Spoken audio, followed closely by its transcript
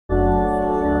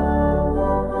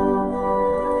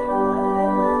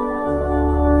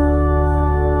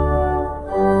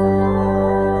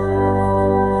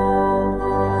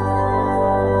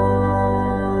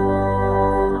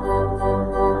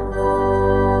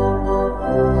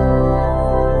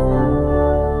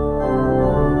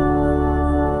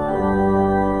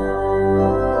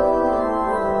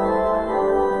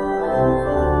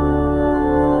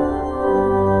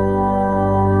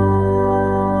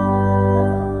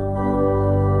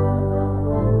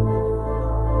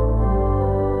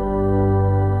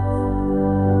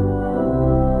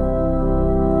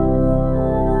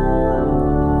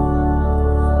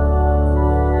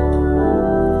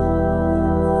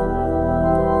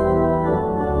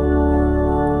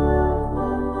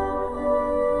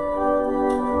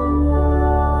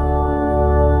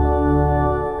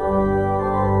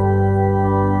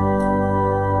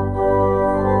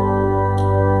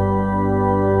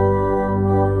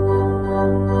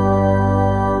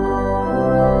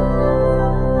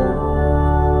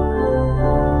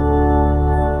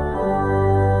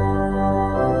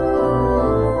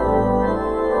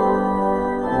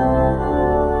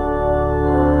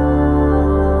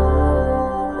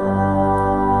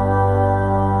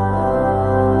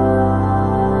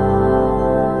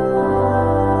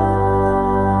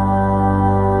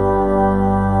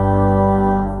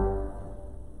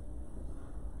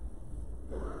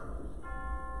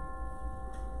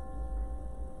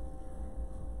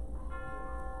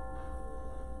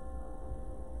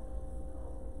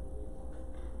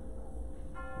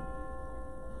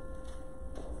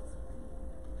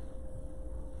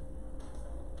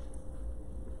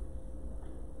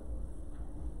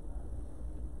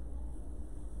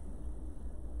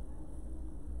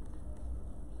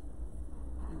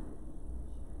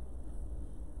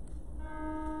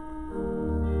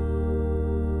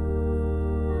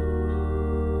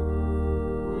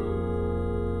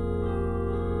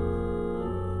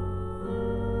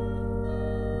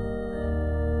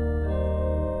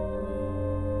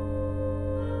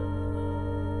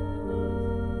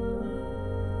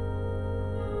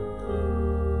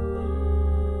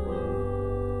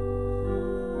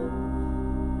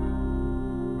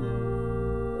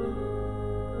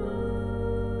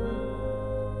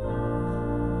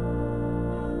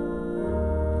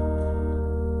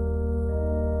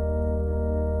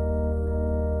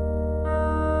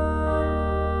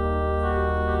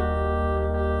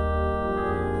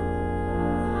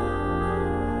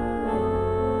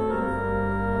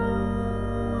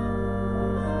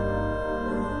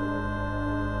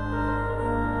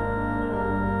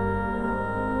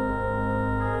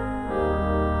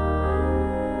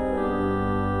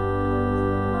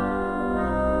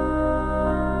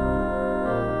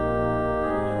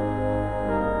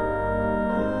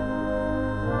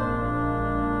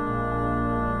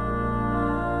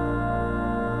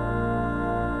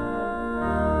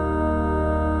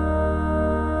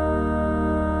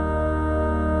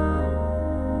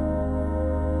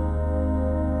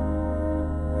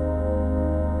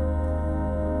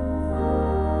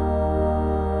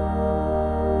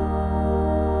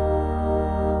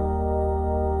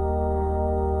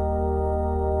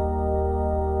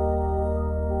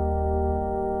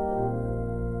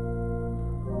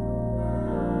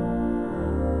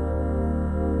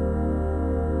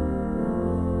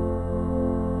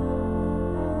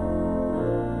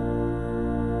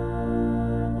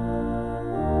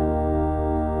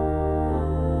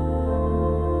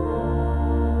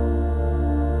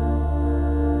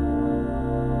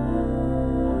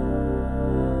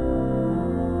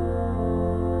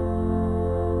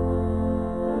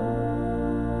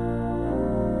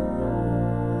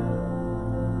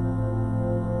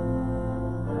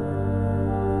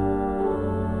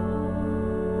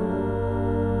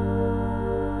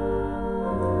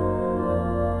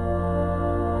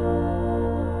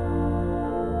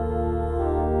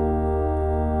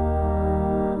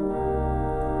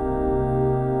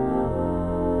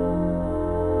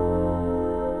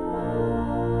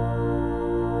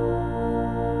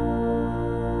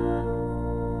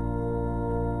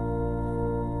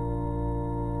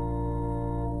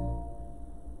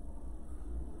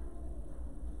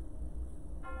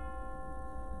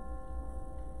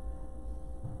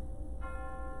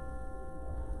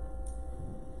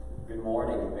Good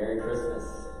morning. Merry Christmas.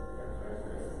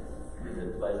 It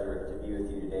is a pleasure to be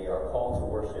with you today. Our call to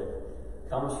worship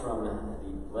comes from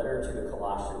the letter to the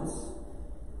Colossians,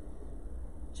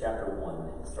 chapter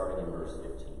 1, starting in verse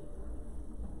 15.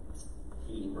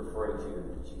 He, referring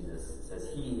to Jesus, says,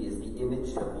 "He is the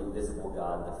image of the invisible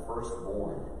God, the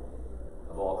firstborn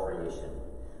of all creation.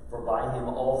 For by him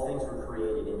all things were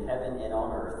created, in heaven and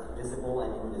on earth, visible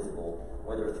and invisible,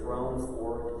 whether thrones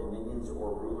or dominions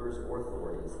or rulers or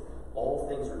authorities. All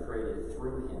things were created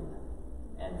through him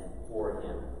and for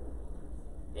him.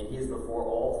 And he is before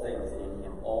all things, and in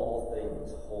him all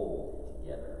things hold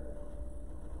together.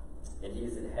 And he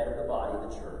is the head of the body of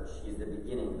the church. He is the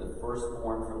beginning, the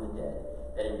firstborn from the dead,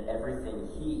 that in everything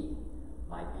he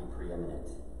might be preeminent.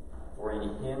 For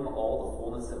in him all the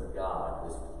fullness of God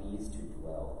was pleased to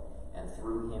dwell, and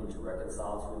through him to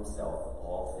reconcile to himself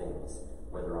all things,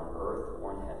 whether on earth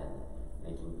or in heaven,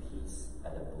 making peace by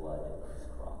the blood of his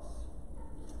cross."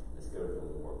 Let's go to the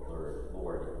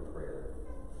Lord in prayer.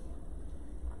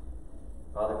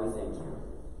 Father, we thank you.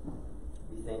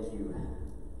 We thank you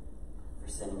for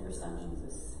sending your Son,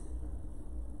 Jesus,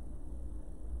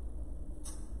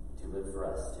 to live for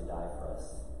us, to die for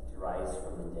us, to rise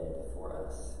from the dead for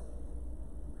us,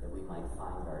 that we might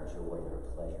find our joy and our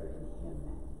pleasure in him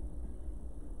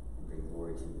and bring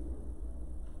glory to you.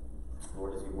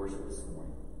 Lord, as we worship this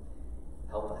morning,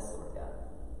 help us, Lord God.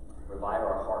 Revive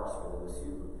our hearts for those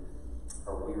who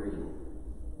are weary,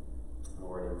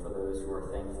 Lord, and for those who are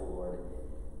thankful, Lord.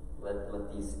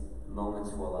 Let these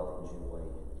moments well up in joy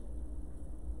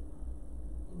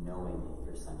in knowing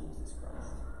your Son, Jesus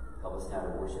Christ. Help us now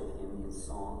to worship him in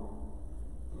song,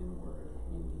 and in word,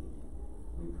 and in deed.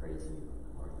 We praise you,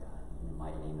 Lord God. In the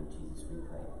mighty name of Jesus we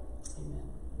pray. Amen.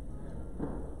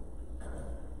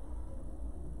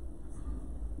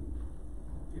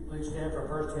 If you please stand for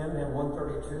first hymn, hymn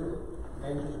 132,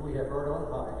 Angels We Have Heard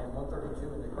on High, hymn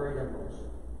 132 in the great hymnals.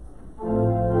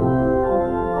 Oh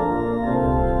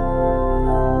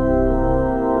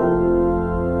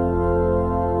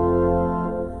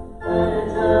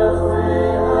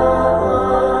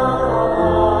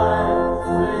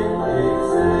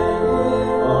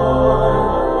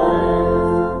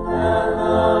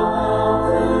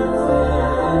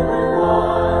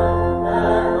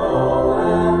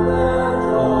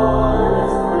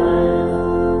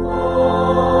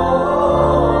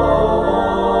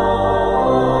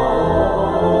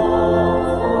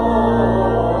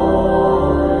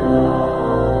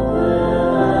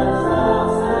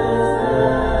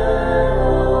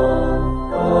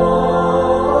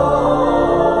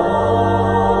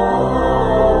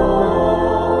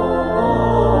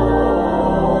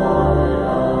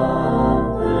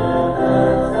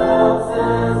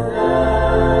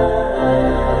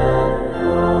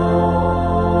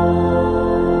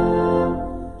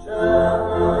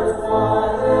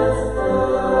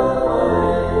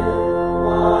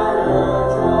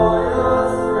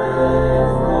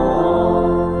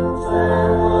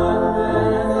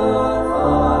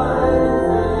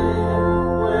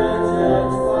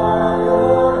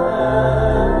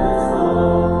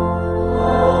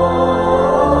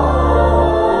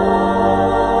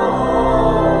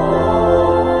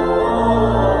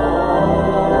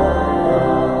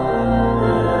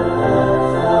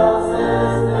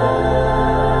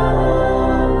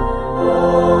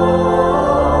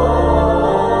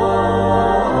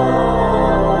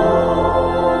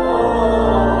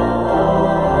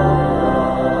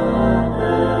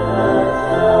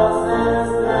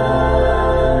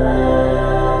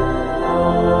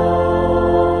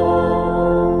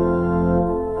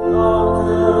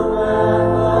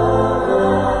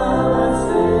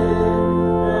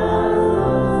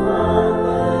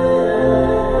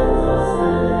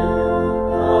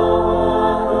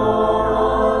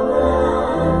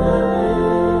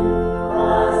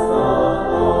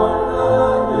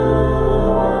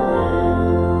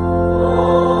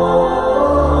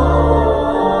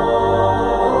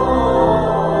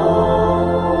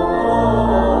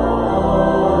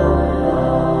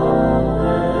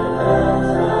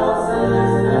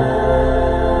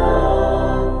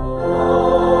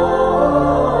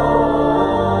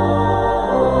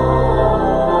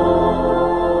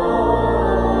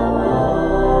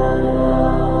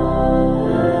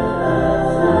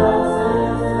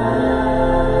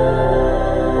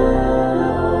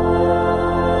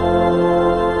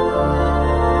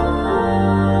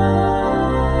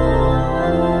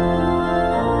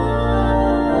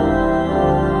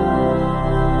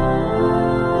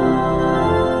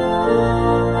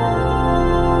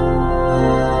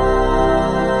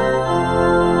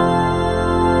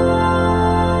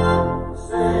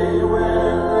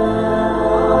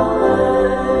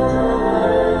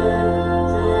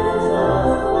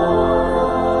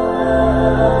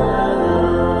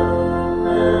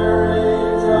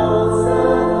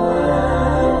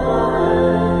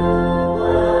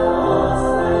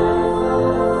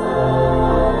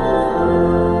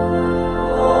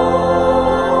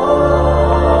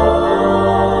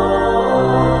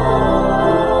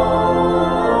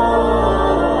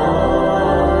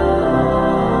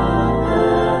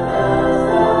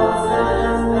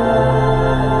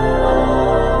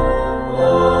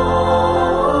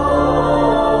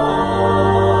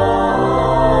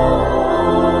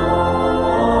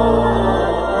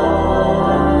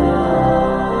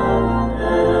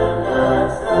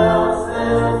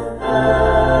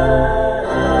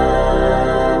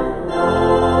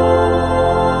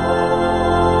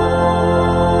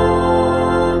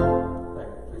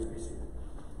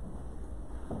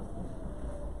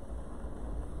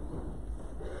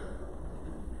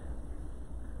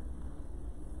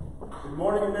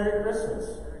Merry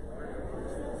Christmas.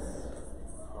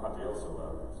 I'll have to yell so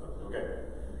loud. Okay.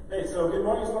 Hey, so good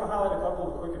morning. Just want to highlight a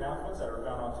couple of quick announcements that are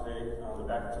found on the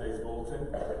back of today's bulletin.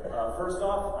 First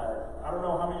off, I don't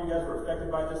know how many of you guys were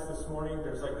affected by this morning.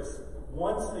 There's like this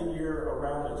once a year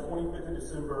around the 25th of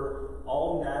December,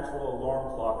 all natural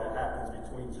alarm clock that happens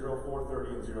between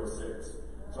 04:30 and 06.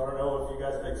 So I don't know if you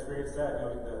guys have experienced that. You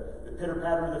know, the pitter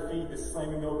patter of the feet, the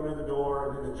slamming open of the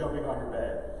door, and then the jumping on your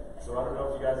bed. So I don't know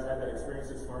if you guys have had that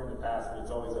experience this morning in the past, but it's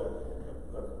always a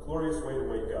glorious way to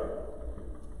wake up.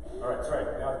 All right, that's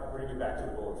right. Now bring you back to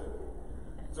the bulletin.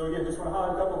 So again, just want to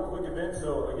highlight a couple of quick events.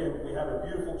 So again, we have a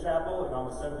beautiful chapel, and on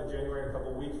the 7th of January, in a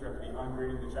couple of weeks, we're going to be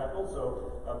ungrading the chapel.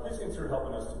 So please consider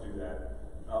helping us to do that.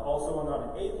 Also on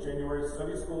the 8th of January,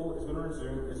 Sunday school is going to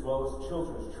resume, as well as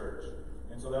children's church.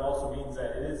 And so that also means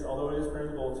that although it is printed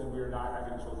in the bulletin, we are not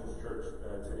having children's church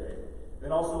today. Then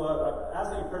also,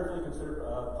 ask that you prayerfully consider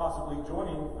possibly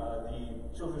joining the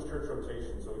children's church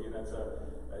rotation. So again, that's a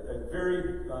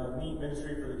very neat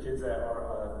ministry for the kids that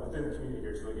are within the community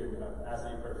here. So again, ask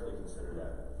that you prayerfully consider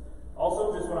that.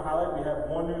 Also, just want to highlight, we have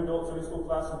one new adult Sunday school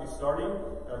class will be starting,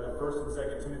 the 1st and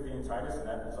 2nd Timothy and Titus, and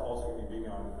that is also going to be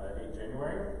beginning on 8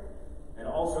 January. And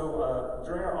also,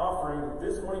 during our offering,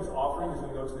 this morning's offering is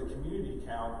going to go to the community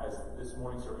account, as this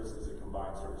morning's service is a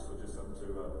combined service, so just something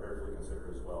to prayerfully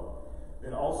consider as well.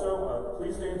 Then also,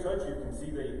 please stay in touch. You can see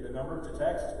the number to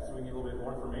text, so we can get a little bit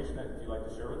more information that if you'd like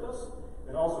to share with us.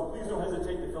 And also, please don't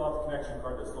hesitate to fill out the connection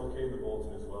card that's located in the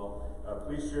bulletin as well.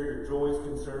 Please share your joys,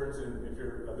 concerns, and if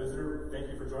you're a visitor,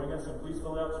 thank you for joining us, and please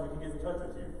fill it out so we can get in touch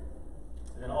with you.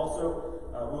 And then also,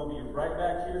 we'll be right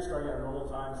back here starting at our normal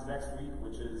times next week,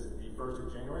 which is the 1st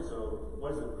of January. So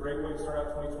what is a great way to start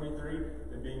out 2023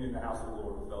 than being in the house of the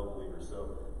Lord with fellow believers.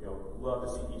 So, love to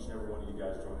see each and every one of you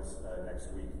guys join us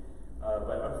next week.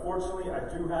 But unfortunately, I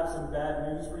do have some bad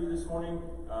news for you this morning.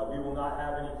 We will not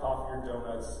have any coffee or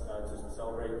donuts to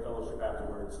celebrate fellowship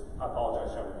afterwards. I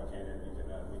apologize, Shepard Buchanan.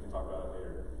 We can talk about it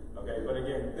later. Okay, but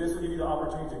again, this will give you the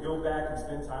opportunity to go back and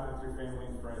spend time with your family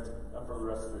and friends for the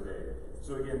rest of the day.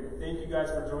 So again, thank you guys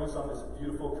for joining us on this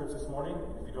beautiful trip this morning.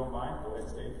 If you don't mind, go ahead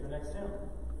and stay for the next hymn.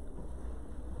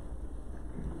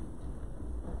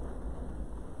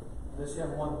 This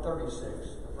hymn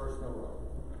 136, the first note.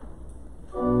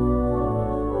 Yeah.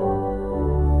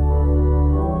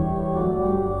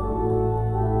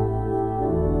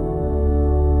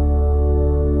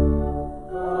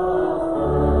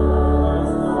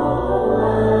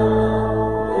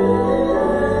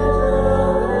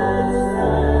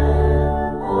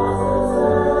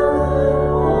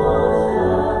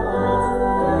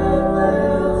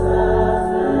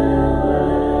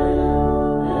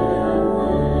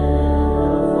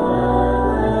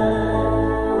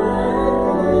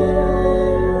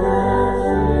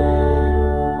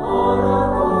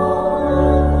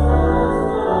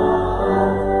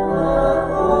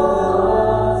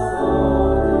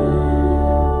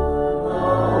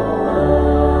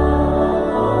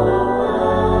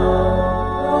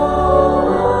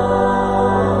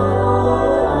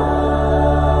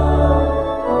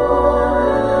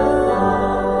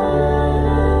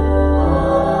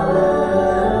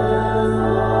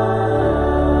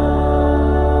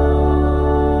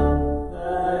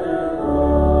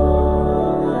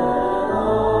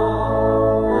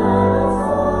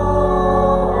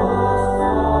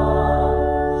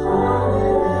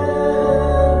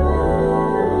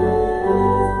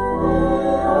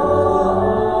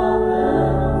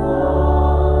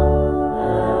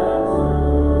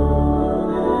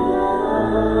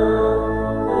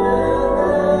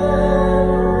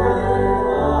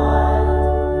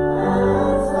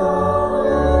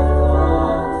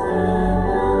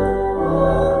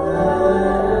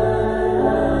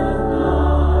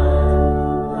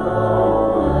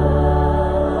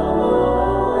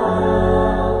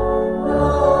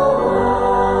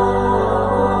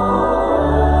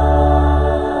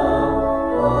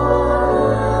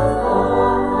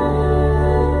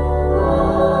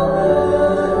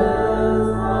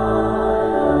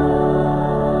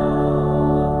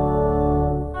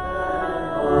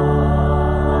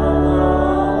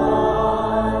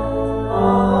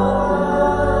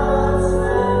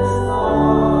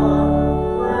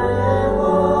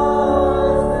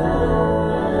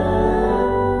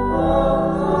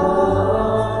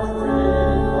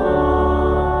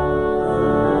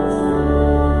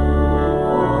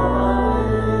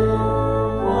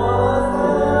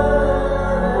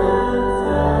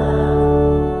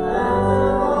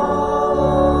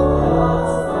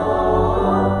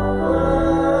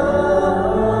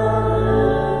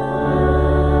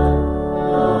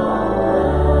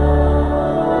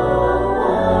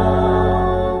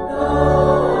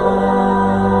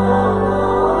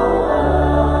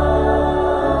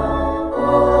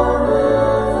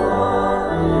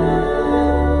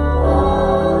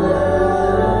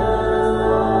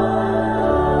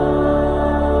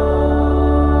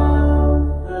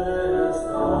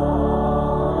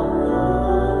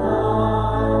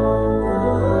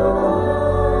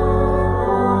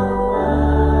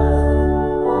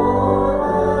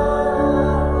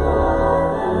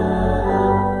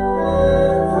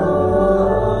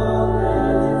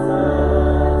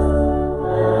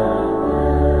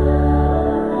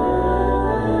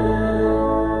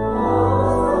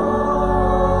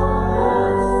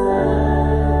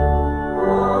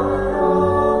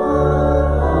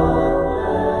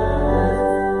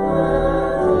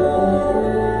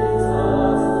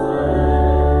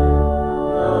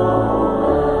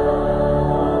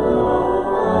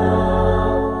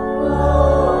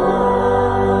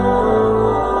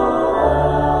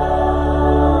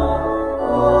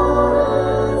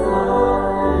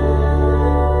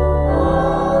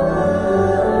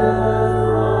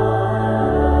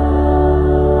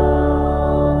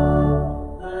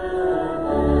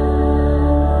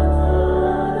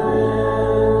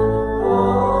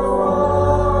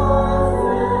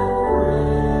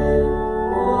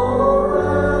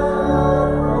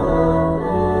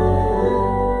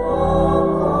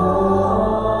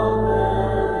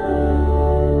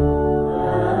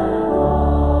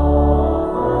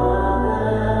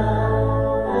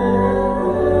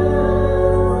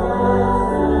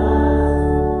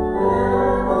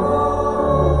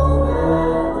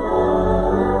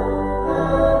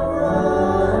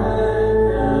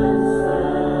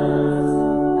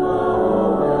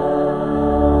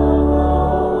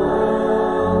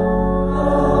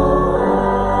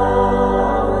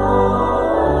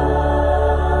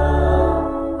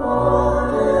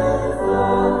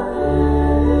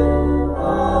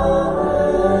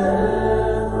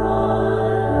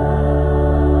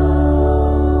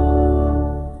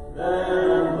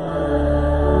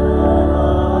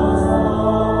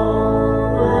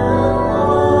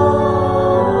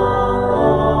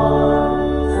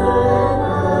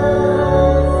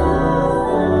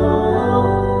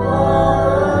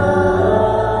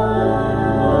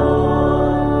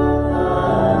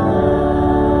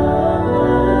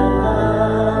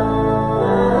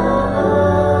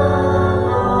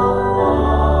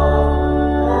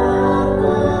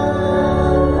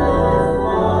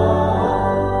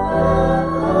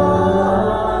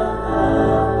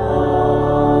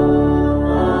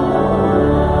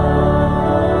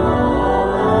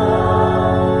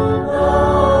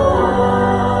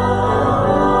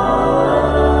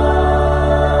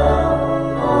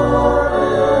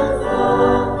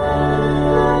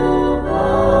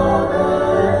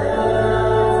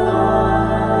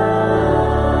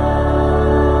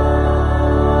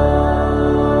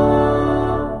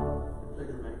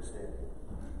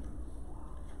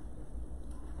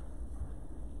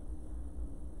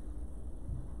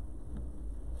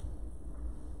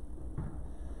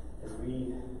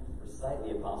 recite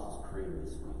the Apostles' Creed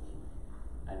this week,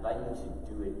 I invite you to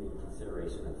do it in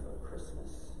consideration of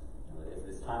Christmas. It's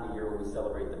this time of year when we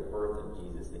celebrate the birth of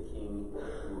Jesus, the King,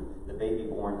 the baby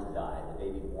born to die, the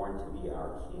baby born to be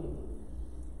our King.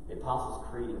 The Apostles'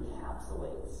 Creed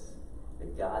encapsulates the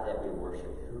God that we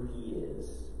worship, who he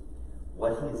is,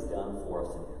 what he has done for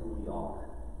us, and who we are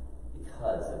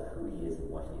because of who he is and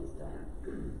what he has done.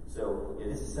 So if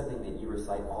this is something that you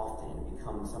recite often and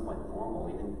becomes somewhat normal,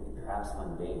 even perhaps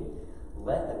mundane,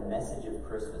 let the message of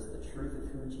Christmas, the truth of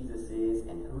who Jesus is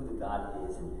and who the God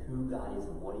is and who God is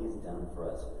and what he has done for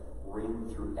us,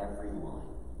 ring through every line.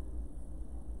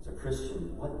 So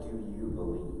Christian, what do you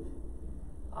believe?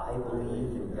 I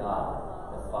believe in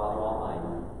God, the Father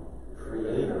Almighty,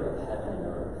 creator of heaven and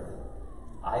earth.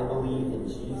 I believe in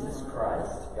Jesus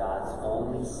Christ, God's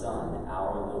only Son,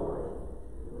 our Lord,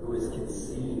 who was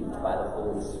conceived by the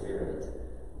Holy Spirit,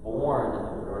 born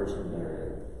of the Virgin Mary,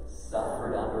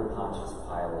 suffered under Pontius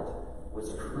Pilate,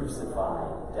 was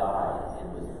crucified, died,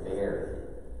 and was buried.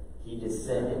 He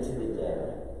descended to the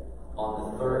dead. On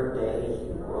the third day,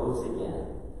 he rose again.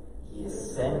 He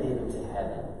ascended into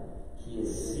heaven. He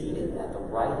is seated at the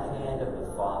right hand of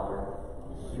the Father.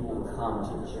 He will come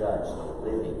to judge the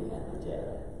living and the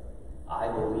dead. I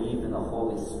believe in the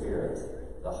Holy Spirit,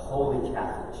 the Holy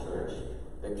Catholic Church,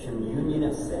 the communion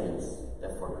of saints,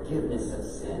 the forgiveness of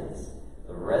sins,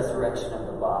 the resurrection of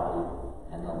the body,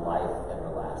 and the life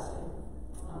everlasting.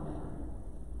 Amen.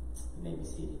 You may be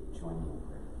seated. Join me in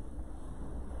prayer.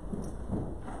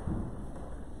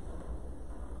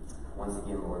 Once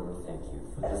again, Lord, we thank you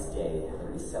for this day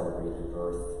that we celebrate the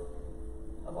birth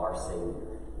of our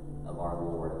Savior, of our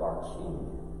Lord, of our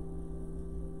King.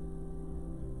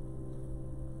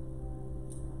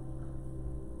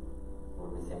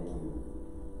 Lord, we thank you,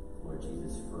 Lord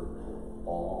Jesus, for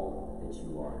all that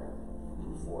you are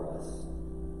for us,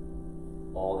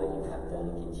 all that you have done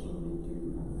and continue to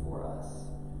do for us,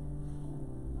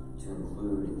 to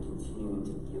include continuing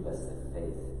to give us the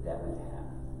faith that we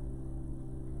have.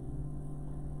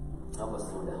 Help us,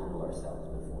 Lord, to humble ourselves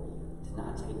before you, to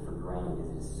not take for granted, as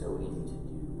it is so easy to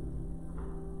do,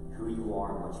 who you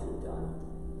are and what you have done,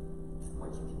 and what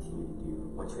you continue to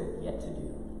do, what you have yet to do,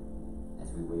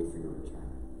 as we wait for your return.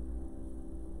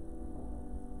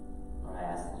 Lord, I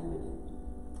ask that you would,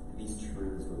 that these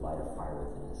truths would light a fire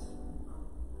within us.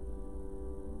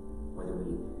 Whether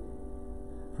we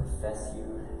profess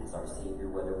you as our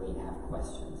Savior, whether we have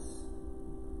questions,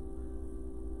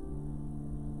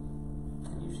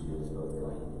 and usually those both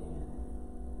go hand in hand,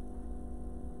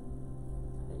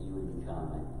 that you would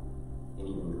become an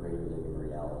even greater living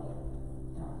reality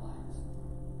in our lives.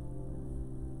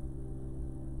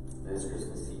 This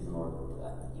Christmas season, Lord,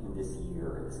 even this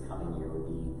year, this coming year, would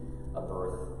be a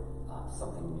birth of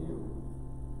something new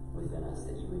within us,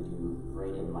 that you would do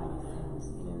great and mighty things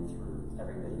in and through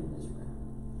everybody in this room,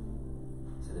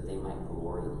 so that they might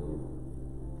glory in you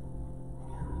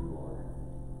and who you are.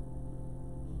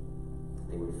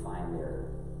 They would find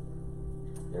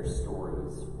their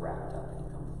stories wrapped up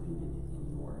and completed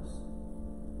in yours.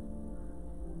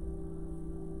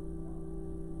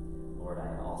 Lord,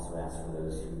 I also ask for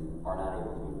those who are not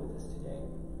able to be with us today,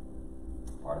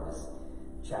 part of this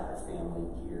chapel family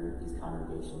here, these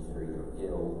congregations that are either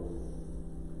ill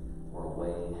or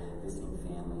away, visiting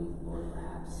family, Lord,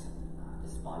 perhaps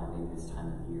despondent. Maybe this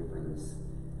time of year brings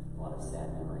a lot of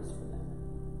sad memories for them.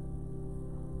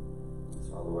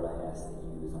 So, Lord, I ask that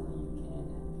you, as only you can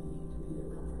be their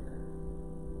comforter,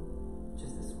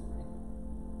 just this morning,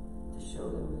 to show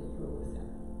them that you are with them.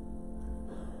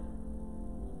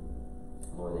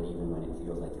 Lord, that even when it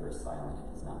feels like you are silent,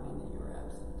 it does not mean that you are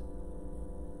absent.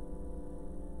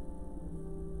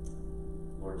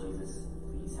 Lord Jesus,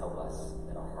 please help us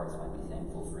that our hearts might be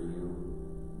thankful for you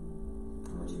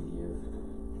and what you give.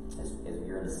 As we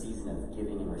are in a season of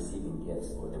giving and receiving gifts,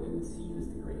 Lord, that we would see you as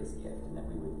the greatest gift and that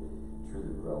we would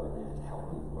truly grow in that. Help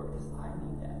me, Lord, because I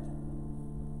need that.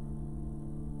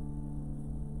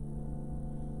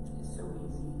 It is so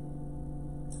easy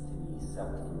to be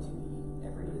sucked into the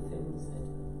everyday things that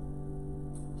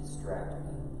distract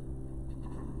me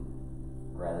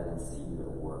rather than see you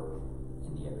at work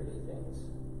in the everyday things.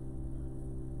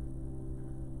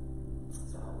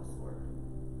 So help us, Lord.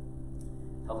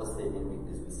 Help us that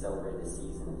as we celebrate this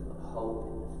season of hope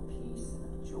and of peace and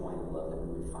of joy and love, that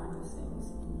we would find those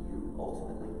things in you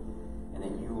ultimately, and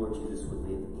that you, Lord Jesus, would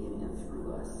live in and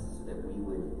through us, so that we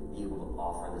would be able to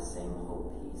offer the same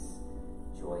hope, peace,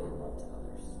 joy, and love to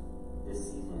others this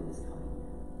season and this coming year.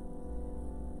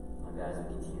 Lord God, as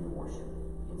we continue to worship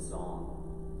in song,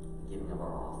 the giving of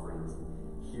our offerings,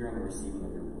 hearing and receiving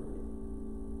of your word,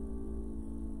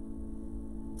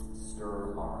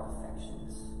 stir our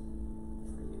affections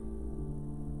for you.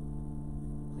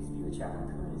 Please be with Chaplain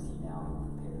Kuhn as he now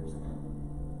prepares and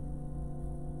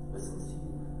listens to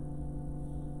you.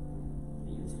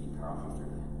 That you would speak powerfully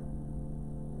through him.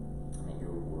 And that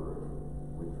your word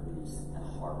would produce a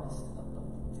harvest of the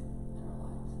fruit in our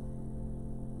lives.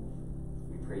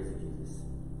 We praise you, Jesus.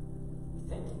 We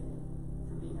thank you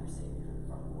for being our Savior,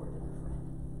 our Lord, and our friend.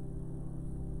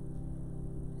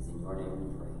 It's in your name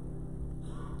we pray.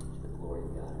 To the glory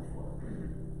of God and forever.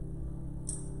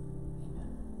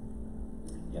 Amen.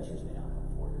 The ushers may now come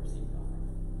forward to receive the offering.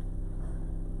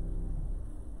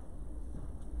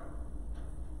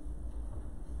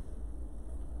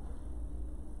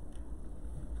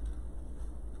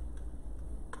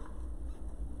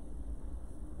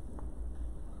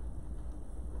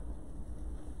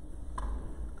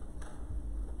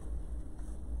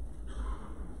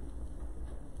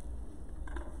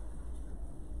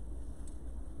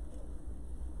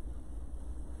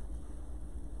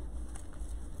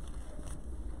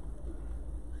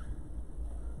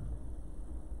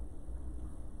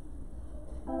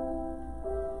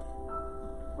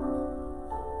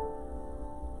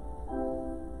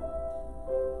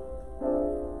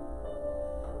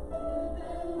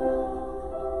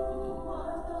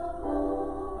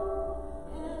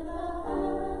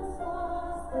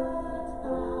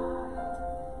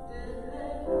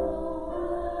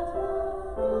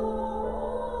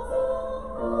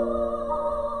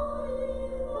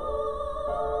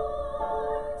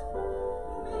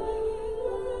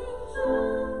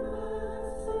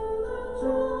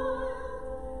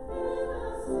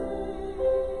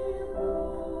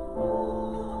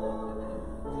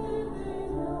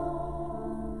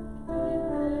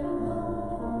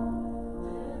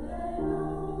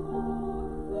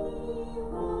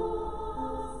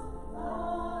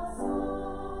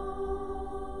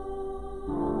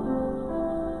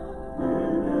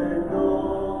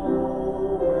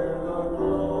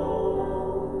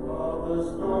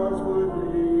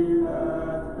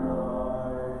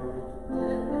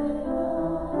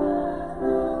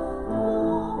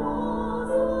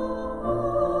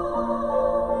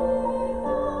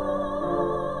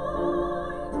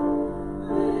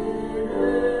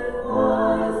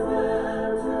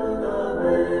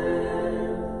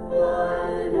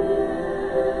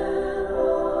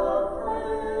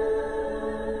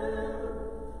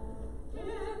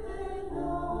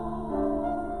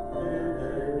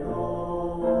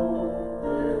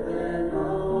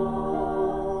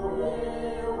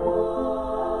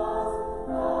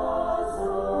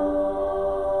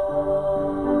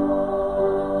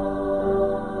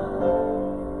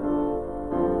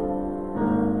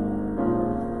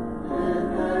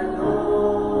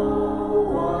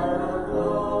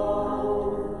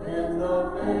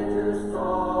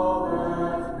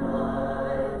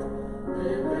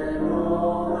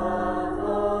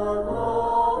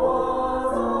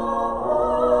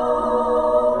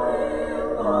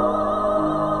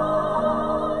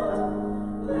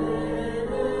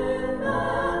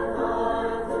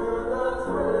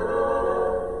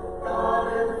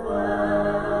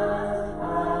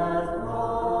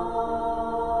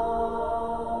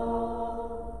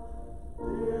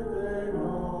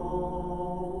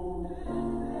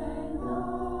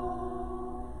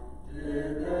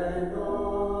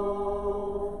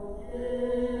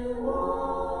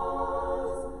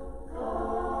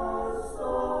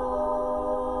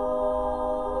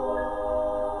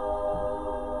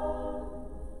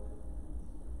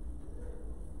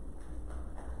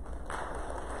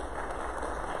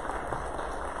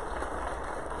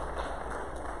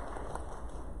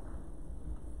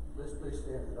 Please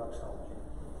stand for doxology.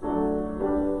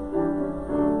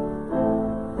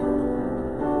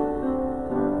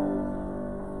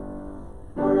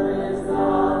 Praise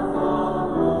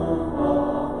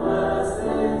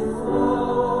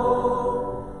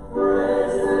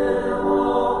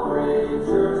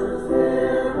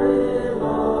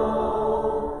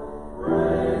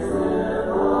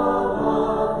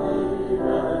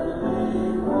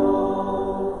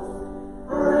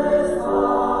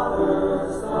Father,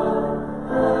 Son,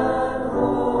 and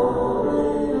Holy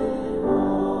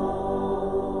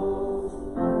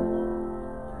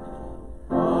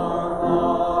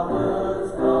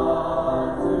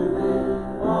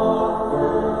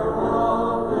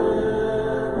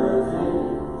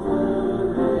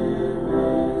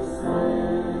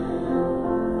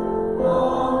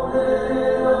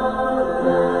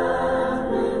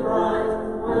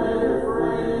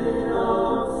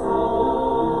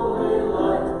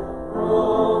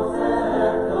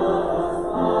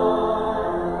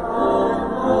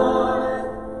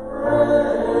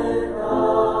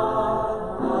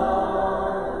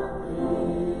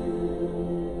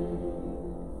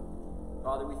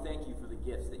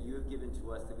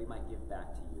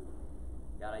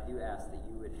God, I do ask that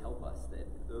you would help us, that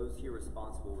those here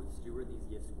responsible would steward these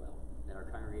gifts well, that our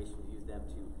congregation would use them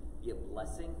to be a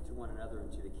blessing to one another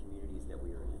and to the communities that we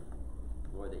are in.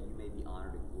 Lord, that you may be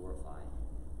honored and glorified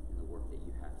in the work that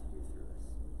you have to do through us.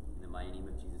 In the mighty name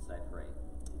of Jesus I pray.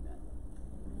 Amen.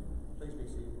 Please be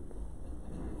seated.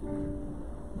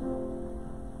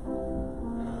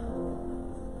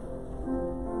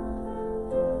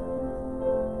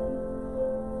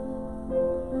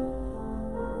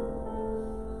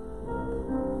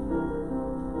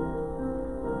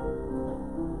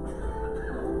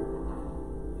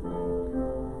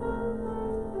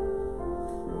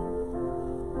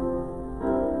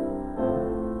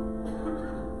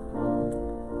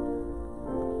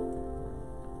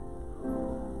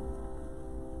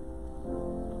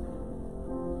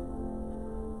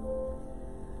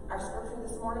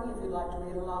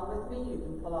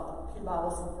 Pew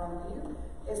Bibles in front of you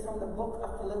is from the book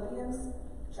of Philippians,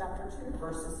 chapter 2,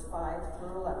 verses 5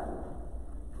 through 11.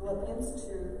 Philippians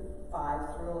 2,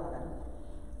 5 through 11.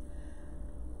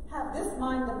 Have this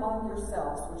mind among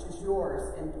yourselves, which is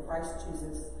yours in Christ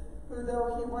Jesus, who,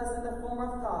 though he was in the form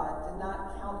of God, did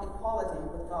not count equality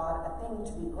with God a thing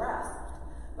to be grasped,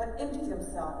 but emptied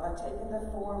himself by taking the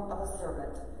form of a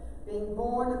servant, being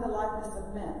born in the likeness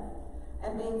of men.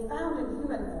 And being found in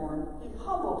human form, he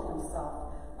humbled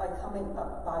himself by becoming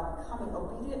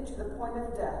obedient to the point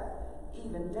of death,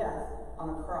 even death on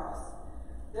a cross.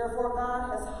 Therefore God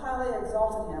has highly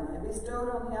exalted him and bestowed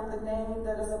on him the name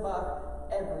that is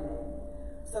above every name,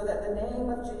 so that the name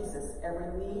of Jesus every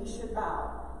knee should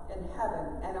bow in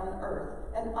heaven and on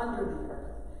earth and under the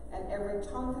earth, and every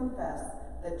tongue confess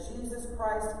that Jesus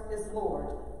Christ is Lord,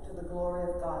 to the glory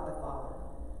of God the Father.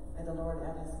 May the Lord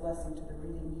add his blessing to the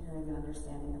reading, hearing, and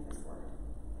understanding of his word.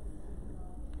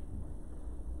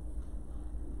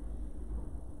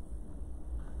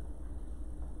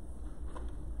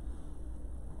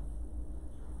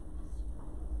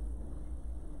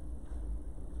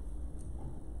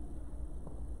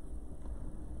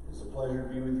 It's a pleasure to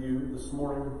be with you this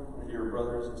morning, my dear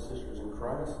brothers and sisters in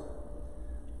Christ.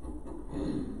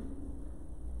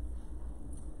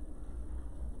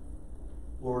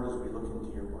 Lord, as we look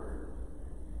into your word,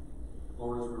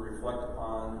 Lord, as we reflect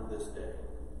upon this day,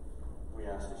 we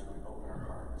ask that you would open our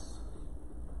hearts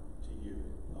to you,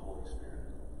 the Holy Spirit.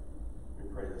 We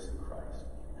pray this in Christ.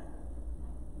 Amen.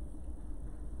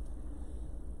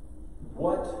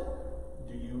 What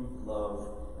do you love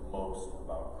most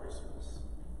about Christmas?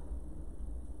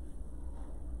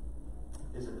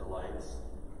 Is it the lights?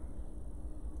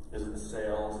 Is it the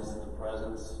sales? Is it the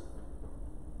presents?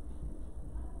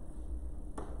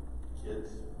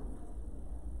 Kids?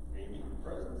 Maybe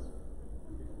presents?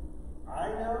 I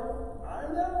know.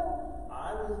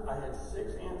 I had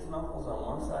 6 aunts and uncles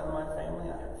on one side of my family.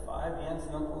 I had 5 aunts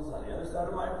and uncles on the other side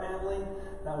of my family.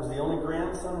 And I was the only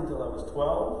grandson until I was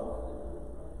 12.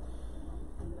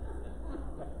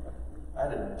 I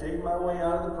had to dig my way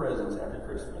out of the presents after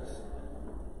Christmas.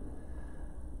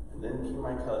 And then came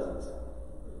my cousins.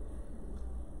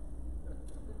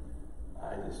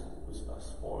 I just was a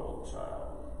spoiled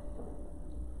child.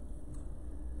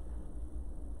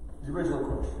 The original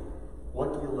question,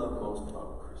 what do you love most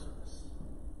about Christmas?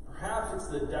 Perhaps it's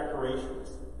the decorations.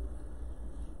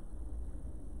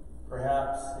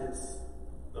 Perhaps it's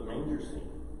the manger scene.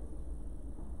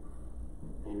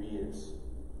 Maybe it's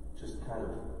just kind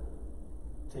of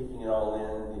taking it all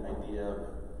in, the idea of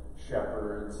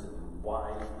shepherds and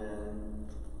wise men,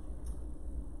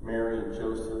 Mary and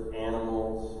Joseph,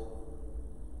 animals.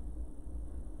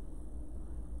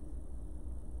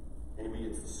 Maybe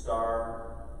it's the star.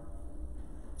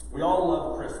 We all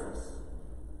love Christmas.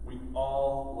 We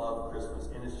all love Christmas.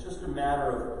 And it's just a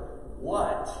matter of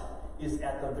what is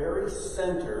at the very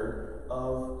center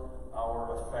of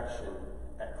our affection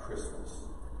at Christmas.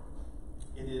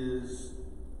 It is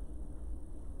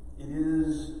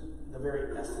the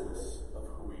very essence of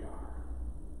who we are.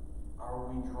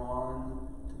 Are we drawn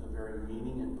to the very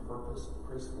meaning and purpose of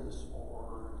Christmas,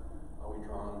 or are we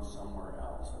drawn somewhere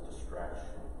else, a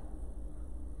distraction?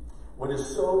 What is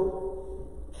so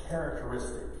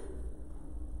characteristic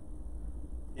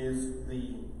is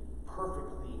the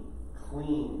perfectly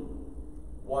clean,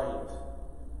 white,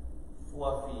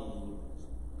 fluffy,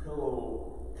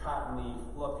 pillow, cottony,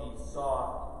 fluffy,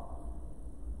 soft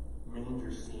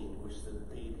manger scene in which the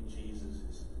baby Jesus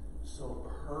is so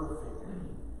perfectly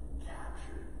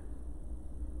captured.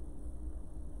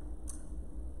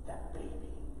 That baby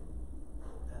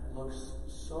that looks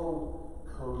so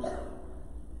cozy.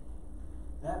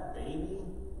 That baby,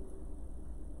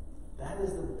 that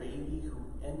is the baby who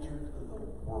entered the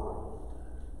world,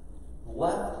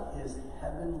 left his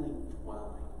heavenly heavenly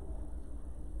dwelling,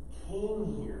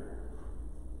 came here.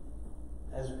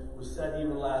 As was said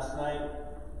even last night,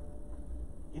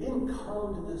 he didn't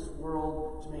come to this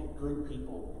world to make good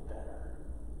people better.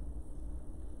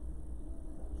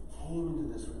 He came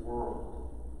into this world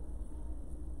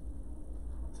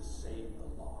to save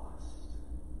the lost,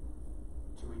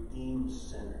 to redeem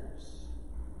sinners.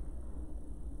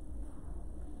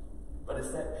 But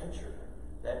it's that picture,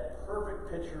 that perfect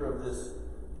picture of this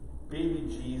baby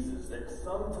Jesus that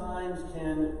sometimes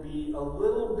can be a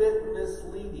little bit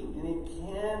misleading, and it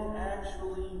can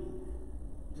actually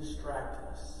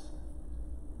distract us.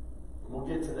 And we'll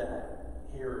get to that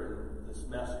here in this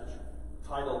message,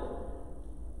 titled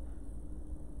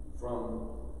From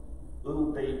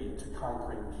Little Baby to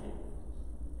Conquering King.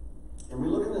 And we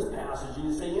look at this passage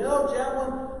and you say,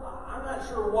 Jacqueline, I'm not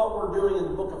sure what we're doing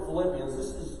in the book of Philippians.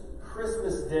 This is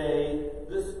Christmas Day.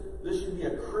 This should be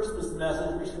a Christmas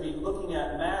message. We should be looking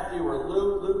at Matthew or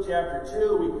Luke chapter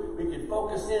 2. We could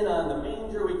focus in on the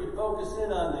manger. We could focus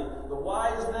in on the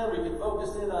wise men. We could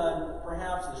focus in on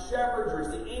perhaps the shepherds or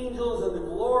the angels and the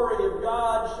glory of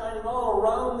God shining all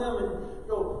around them and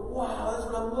go, wow, that's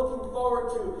what I'm looking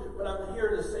forward to. But I'm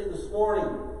here to say this morning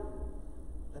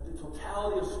that the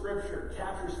totality of Scripture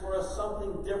captures for us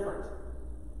something different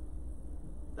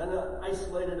than an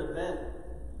isolated event.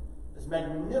 As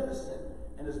magnificent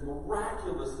and as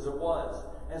miraculous as it was,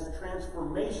 as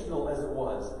transformational as it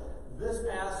was, this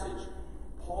passage,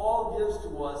 Paul gives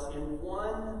to us in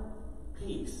one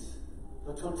piece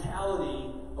the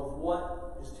totality of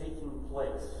what is taking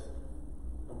place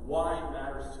and why it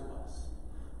matters to us.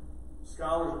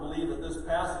 Scholars believe that this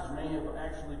passage may have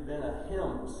actually been a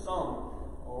hymn sung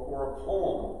or a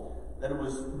poem that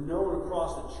was known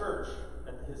across the church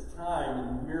at his time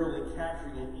and merely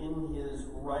capturing it in his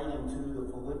writing to the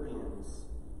Philippians.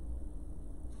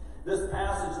 This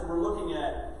passage that we're looking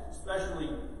at, especially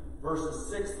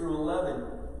verses 6 through 11,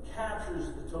 captures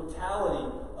the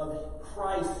totality of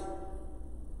Christ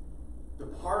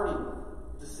departing,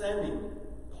 descending,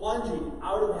 plunging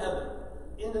out of heaven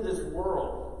into this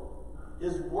world,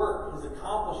 his work, his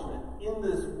accomplishment in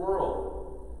this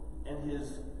world, and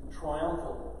his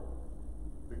triumphal,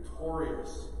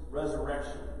 victorious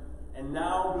resurrection, and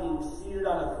now being seated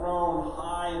on a throne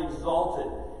high and exalted.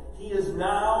 He is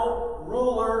now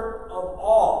ruler of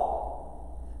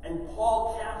all. And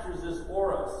Paul captures this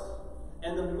for us,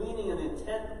 and the meaning and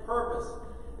intent and purpose.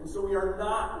 And so we are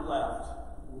not left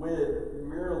with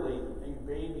merely a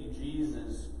baby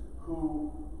Jesus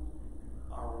who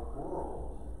our world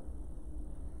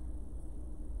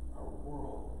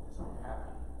is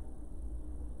unhappy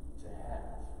to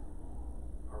have.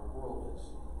 Our world is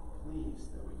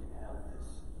pleased that we can have this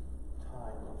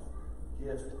time of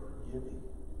gift giving,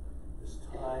 this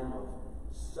time of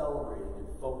celebrating and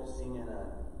focusing in on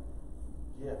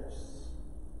gifts.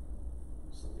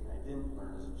 Something I didn't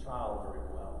learn as a child very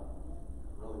well.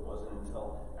 It really wasn't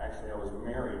until actually I was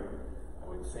married. I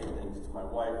would say things to my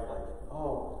wife like,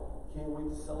 "Oh, can't wait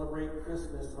to celebrate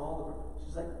Christmas," and all the.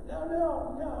 She's like,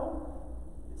 "No,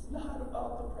 it's not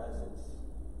about the presents."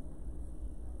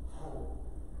 Oh,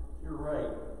 you're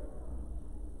right.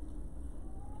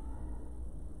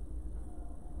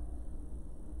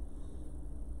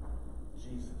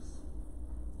 Jesus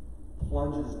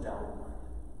plunges downward.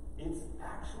 It's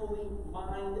actually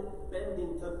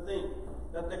mind-bending to think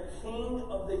that the King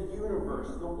of the universe,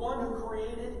 the one who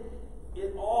created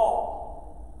it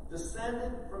all,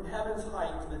 descended from heaven's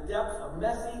height to the depths of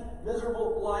messy,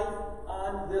 miserable life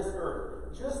on this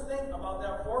earth. Just think about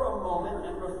that for a moment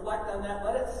and reflect on that.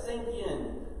 Let it sink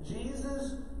in.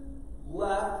 Jesus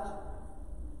left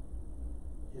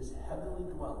his heavenly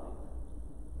dwelling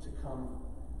to come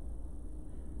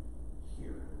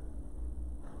here.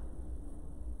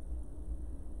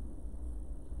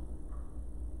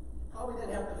 Probably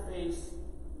didn't have to face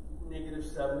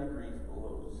 -7 degrees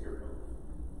below zero.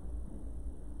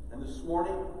 And this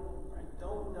morning, I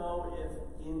don't know if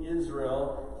in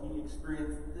Israel he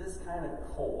experienced this kind of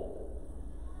cold.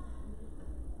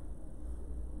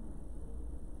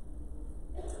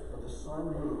 But the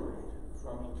sun moved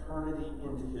from eternity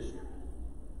into history.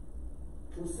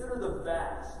 Consider the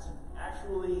vast,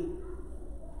 actually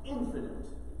infinite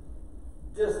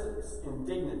distance in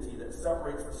dignity that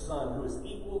separates the Son, who is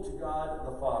equal to God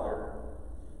the Father,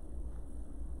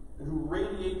 and who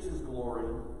radiates his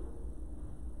glory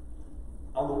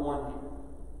on the one hand.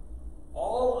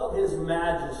 All of his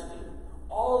majesty,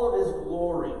 all of his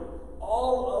glory,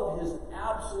 all of his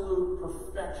absolute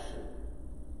perfection,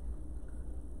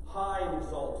 high and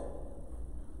exalted.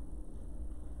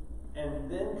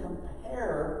 And then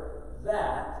compare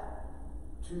that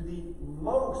to the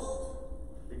most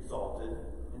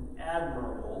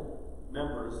admirable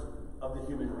members of the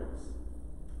human race.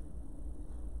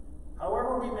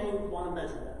 However we may want to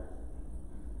measure that.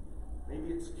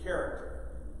 Maybe it's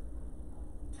character,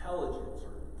 intelligence,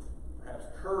 or perhaps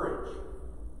courage,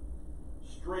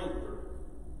 strength, or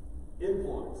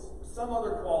influence, some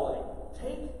other quality.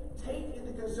 Take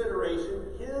into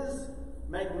consideration his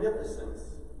magnificence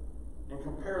and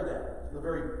compare that to the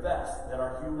very best that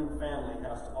our human family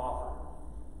has to offer.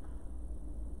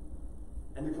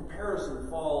 And the comparison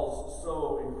falls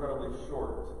so incredibly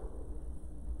short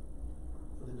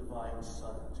for the divine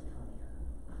Son to come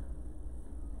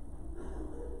here.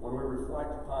 When we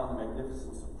reflect upon the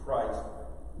magnificence of Christ,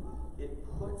 it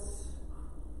puts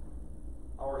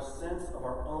our sense of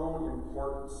our own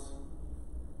importance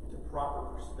into proper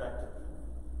perspective.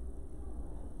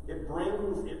 It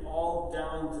brings it all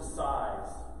down to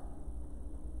size,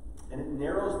 and it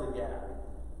narrows the gap.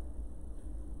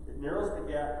 It narrows the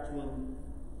gap between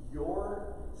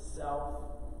your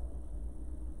self-image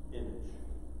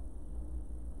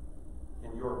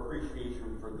and your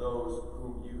appreciation for those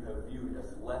whom you have viewed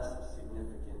as less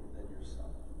significant than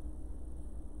yourself.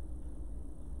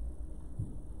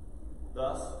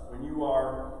 Thus, when you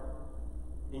are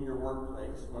in your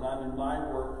workplace, when I'm in my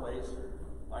workplace, or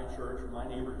my church, or my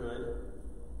neighborhood,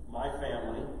 my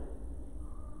family,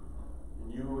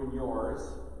 and you and yours,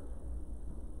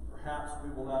 perhaps we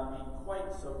will not be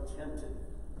quite so tempted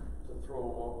to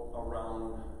throw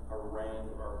around our rank,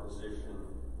 or our position,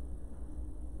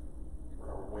 or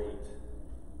our weight.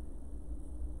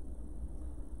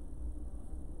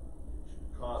 It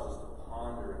should cause us to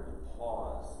ponder and to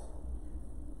pause.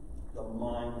 The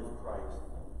mind of Christ,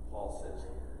 Paul says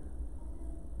here.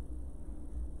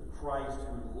 The Christ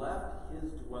who left his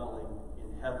dwelling in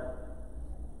heaven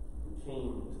and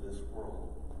came to this world,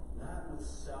 not with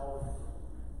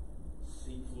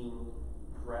self-seeking,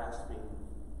 grasping,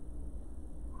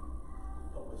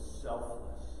 but with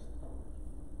selfless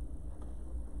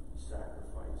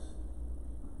sacrifice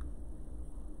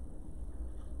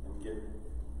and giving.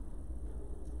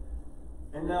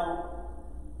 And now,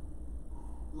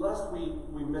 lest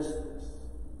we miss this,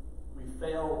 we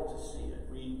fail to see it,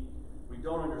 we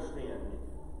don't understand it.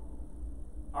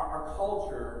 Our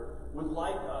culture would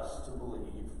like us to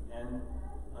believe, and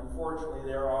unfortunately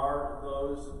there are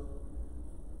those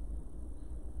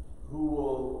who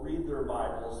will read their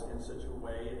Bibles in such a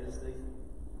way as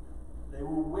they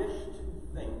will wish to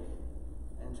think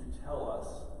and to tell us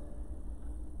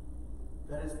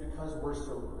that it's because we're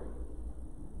so great.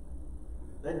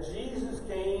 That Jesus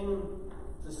came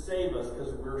to save us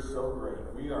because we're so great.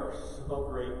 We are so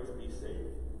great to be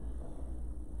saved.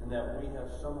 And that we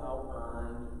have somehow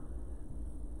earned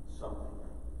something.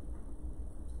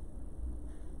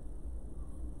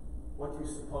 What do you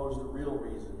suppose the real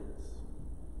reason is?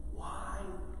 Why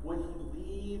would he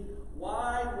leave?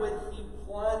 Why would he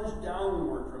plunge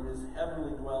downward from his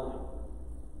heavenly dwelling?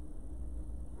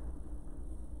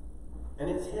 And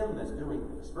it's him that's doing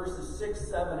this. Verses 6,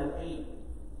 7, and 8.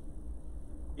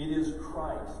 It is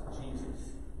Christ,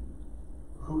 Jesus,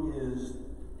 who is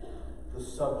the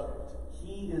subject.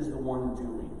 He is the one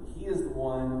doing. He is the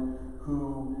one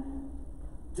who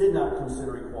did not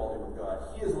consider equality with God.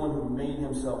 He is the one who made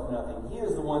himself nothing. He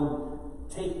is the one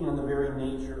taking on the very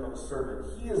nature of a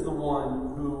servant. He is the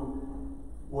one who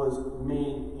was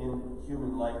made in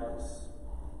human likeness.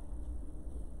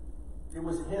 It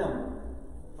was him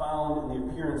found in the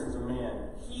appearance as a man.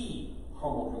 He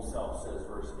humbled himself, says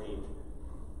verse 8,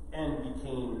 and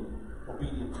became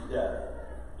obedient to death,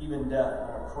 even death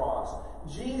on a cross.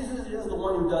 Jesus is the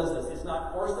one who does this. It's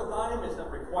not forced upon him. It's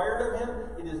not required of him.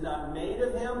 It is not made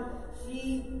of him.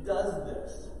 He does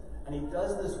this. And he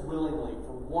does this willingly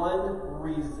for one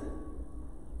reason.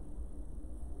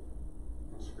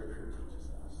 And Scripture teaches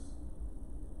us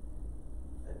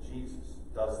that Jesus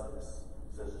does this,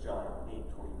 says John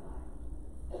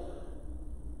 8:29,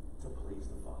 to please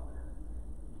the Father.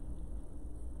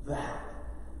 That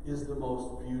is the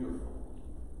most beautiful.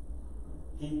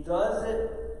 He does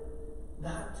it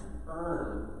not to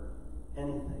earn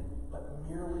anything, but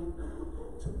merely to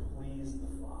please the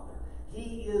Father.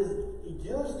 He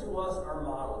gives to us our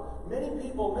model. Many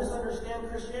people misunderstand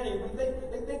Christianity.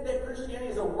 They think that Christianity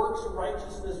is a works of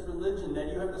righteousness religion, that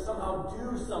you have to somehow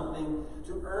do something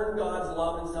to earn God's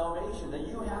love and salvation, that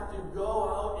you have to go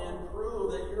out and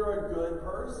prove that you're a good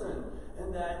person,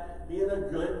 and that being a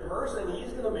good person,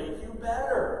 he's going to make you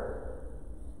better.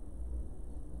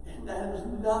 And that is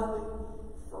nothing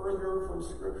further from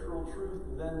scriptural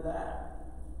truth than that.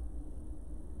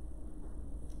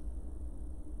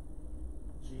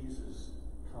 Jesus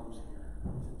comes here to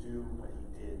do what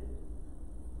he did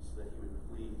so that he would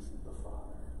please the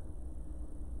Father.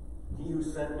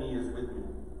 who sent me is with me.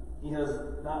 He has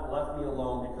not left me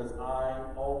alone because I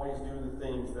always do the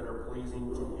things that are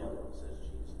pleasing to him, says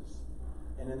Jesus.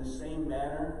 And in the same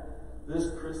manner, this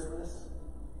Christmas,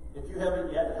 if you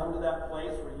haven't yet come to that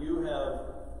place where you have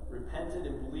repented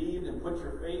and believed and put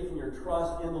your faith and your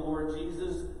trust in the Lord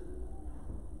Jesus,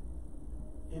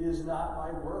 it is not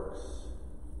by works.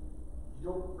 You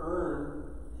don't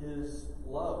earn his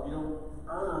love. You don't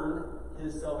earn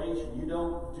his salvation. You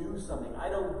don't do something. I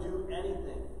don't do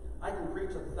anything. I can preach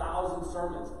 1,000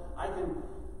 sermons. I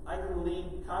can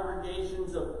lead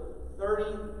congregations of 30,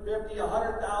 50,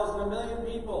 100,000, 1 million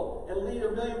people and lead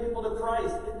 1 million people to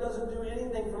Christ. It doesn't do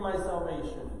anything for my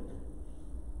salvation.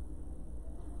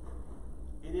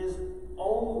 It is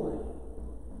only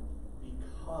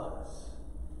because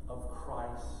of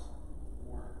Christ's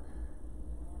work.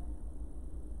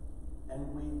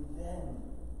 And we then,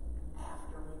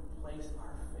 after we place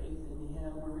our faith in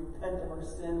him, we repent of our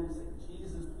sin, we say,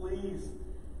 Jesus, please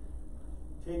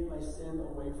take my sin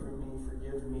away from me,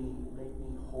 forgive me, make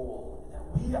me whole. That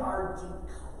we are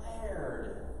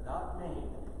declared, not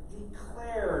made,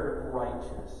 declared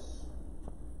righteous.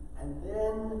 And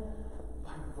then,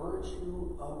 by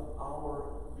virtue of our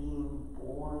being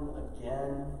born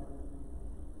again,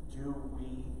 do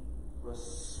we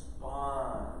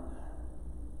respond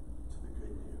to the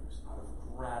good news out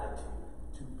of gratitude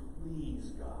to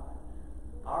please God.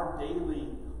 Our daily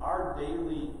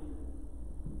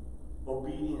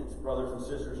obedience, brothers and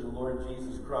sisters in the Lord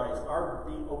Jesus Christ, our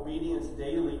obedience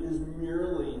daily is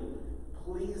merely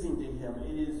pleasing to him.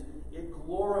 It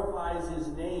glorifies his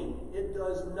name. It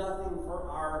does nothing for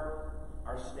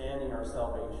our standing, our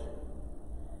salvation.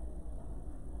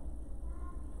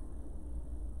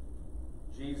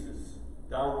 Jesus'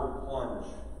 downward plunge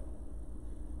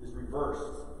is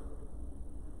reversed.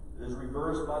 It is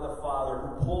reversed by the Father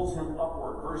who pulls him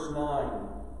upward. Verse 9.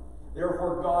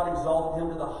 Therefore God exalted him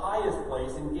to the highest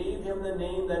place and gave him the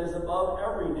name that is above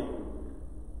every name.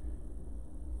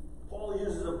 Paul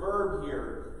uses a verb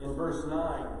here in verse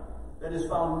 9 that is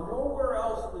found nowhere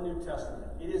else in the New Testament.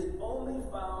 It is only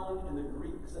found in the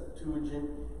Greek Septuagint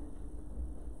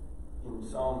in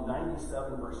Psalm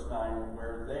 97 verse 9,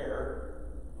 where there,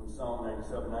 in Psalm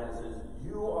 97, 9, it says,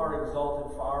 "You are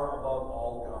exalted far above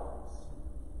all gods."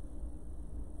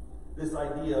 This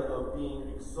idea of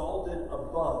being exalted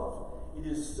above, it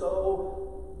is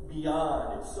so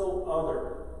beyond, it's so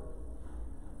other.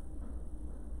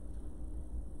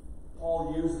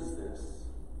 Paul uses this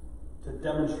to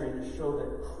demonstrate, to show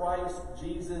that Christ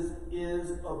Jesus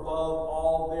is above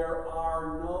all. There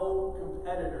are no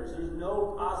competitors. There's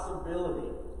no possibility.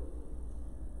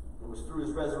 It was through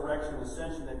his resurrection and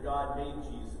ascension that God made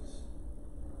Jesus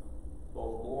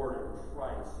both Lord and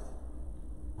Christ.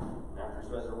 And after his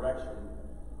resurrection,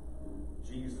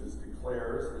 Jesus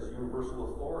declares his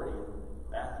universal authority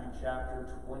in Matthew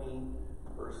chapter 28,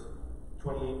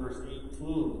 verse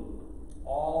 18.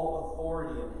 All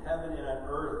authority in heaven and on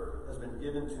earth has been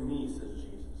given to me, says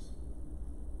Jesus.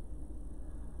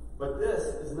 But this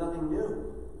is nothing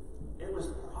new. It was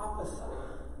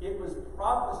prophesied. It was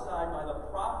prophesied by the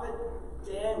prophet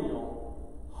Daniel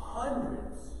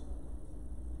hundreds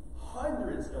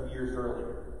of years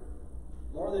earlier.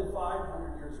 More than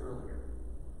 500 years earlier.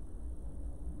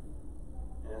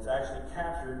 And it's actually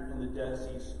captured in the Dead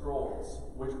Sea Scrolls,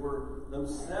 which were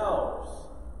themselves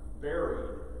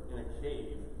buried in a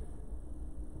cave.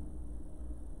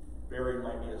 Buried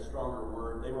might be a stronger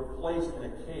word. They were placed in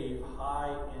a cave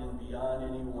high and beyond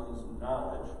anyone's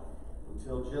knowledge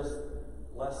until just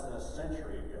less than a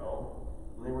century ago.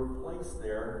 And they were placed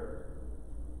there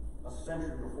a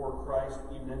century before Christ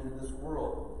even entered this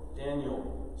world.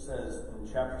 Daniel says in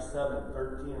chapter 7,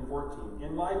 13 and 14,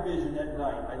 "In my vision at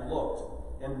night I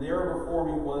looked, and there before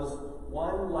me was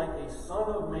one like a son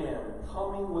of man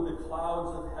coming with the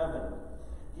clouds of heaven.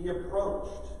 He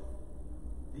approached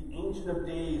the Ancient of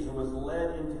Days and was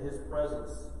led into his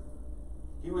presence.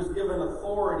 He was given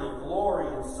authority, glory,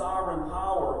 and sovereign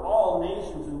power. All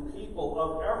nations and people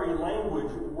of every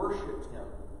language worshipped him."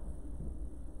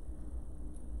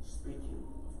 Speaking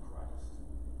of Christ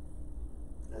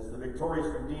as the victorious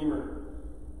Redeemer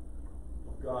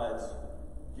of God's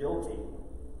guilty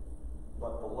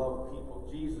but beloved people,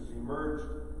 Jesus emerged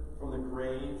from the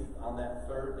grave on that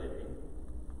third day.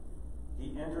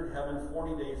 He entered heaven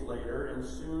 40 days later and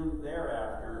soon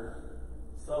thereafter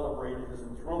celebrated his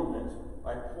enthronement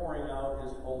by pouring out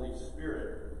his Holy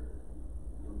Spirit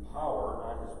in power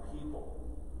on his people.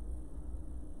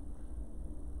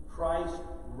 Christ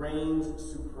reigns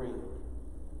supreme.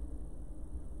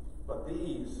 But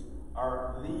these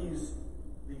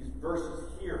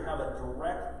verses here have a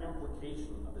direct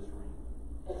implication of his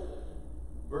reign.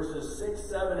 Verses 6,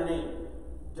 7, and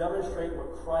 8 demonstrate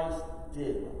what Christ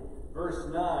did. Verse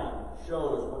 9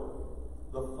 shows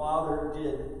what the Father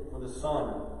did for the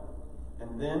Son.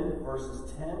 And then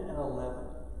verses 10 and 11.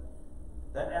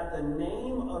 That at the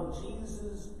name of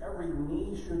Jesus, every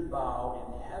knee should bow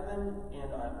in heaven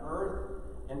and on earth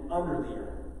and under the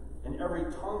earth, and every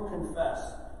tongue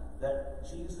confess that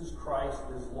Jesus Christ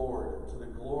is Lord, to the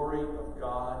glory of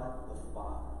God the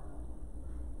Father.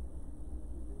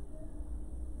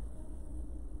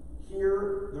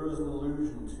 Here there is an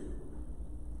allusion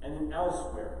to, and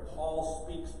elsewhere, Paul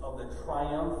speaks of the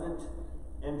triumphant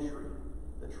entry.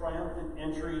 The triumphant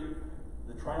entry,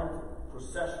 the triumphant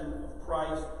procession of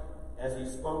Christ, as he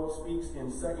speaks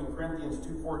in 2 Corinthians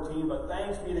 2:14. But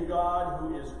thanks be to God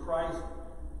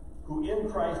who in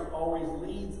Christ always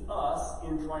leads us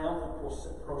in triumphant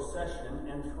procession,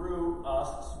 and through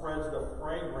us spreads the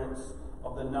fragrance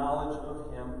of the knowledge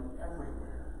of him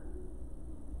everywhere.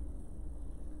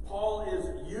 Paul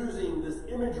is using this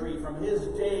imagery from his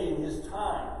day and his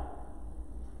time,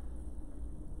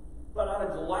 but on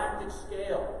a galactic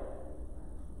scale.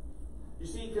 You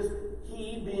see, because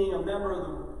he, being a member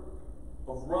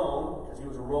of Rome, because he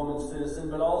was a Roman citizen,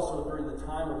 but also during the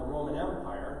time of the Roman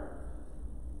Empire,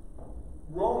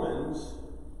 Romans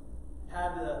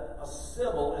had a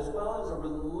civil as well as a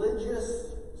religious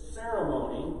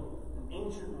ceremony, an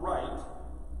ancient rite,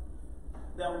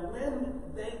 that when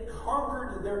they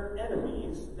conquered their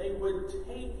enemies, they would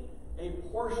take a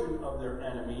portion of their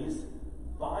enemies,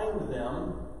 bind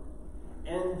them,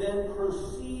 and then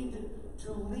proceed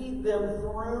to lead them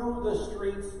through the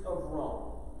streets of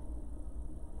Rome.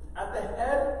 At the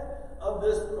head of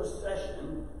this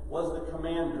procession was the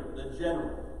commander, the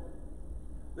general.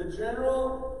 The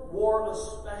general wore a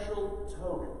special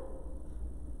toga,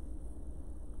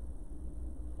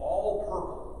 all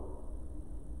purple,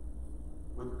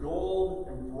 with gold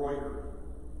embroidery.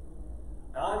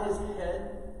 On his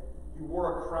head, he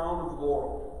wore a crown of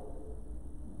laurel.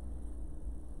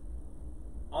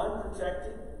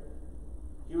 Unprotected,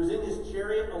 he was in his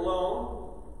chariot alone,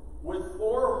 with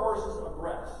 4 horses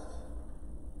abreast.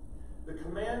 The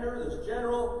commander, this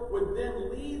general, would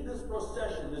then lead this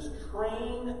procession, this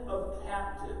train of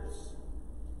captives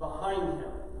behind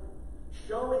him,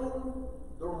 showing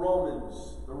the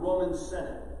Romans, the Roman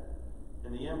Senate,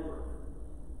 and the emperor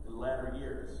in latter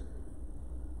years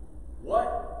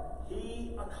what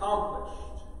he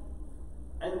accomplished,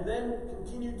 and then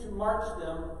continued to march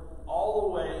them all the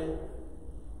way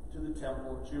to the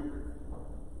temple of Jupiter.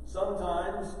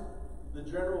 Sometimes the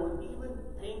general would even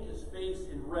paint his face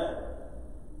in red.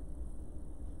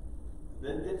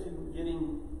 Then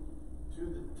getting to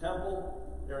the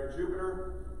temple there at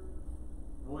Jupiter,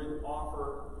 would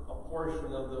offer a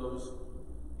portion of those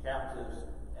captives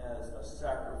as a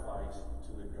sacrifice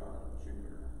to the god of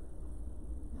Jupiter.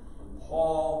 And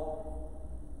Paul,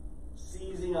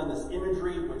 seizing on this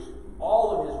imagery, which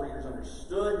all of his readers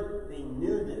understood, they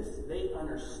knew this, they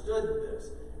understood this,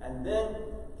 and then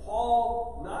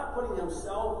Paul, not putting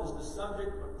himself as the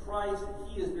subject, but Christ,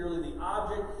 he is merely the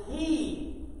object.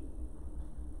 He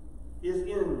is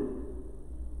in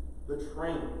the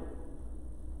train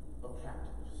of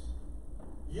captives.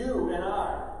 You and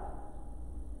I,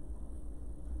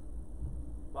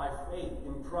 by faith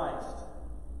in Christ,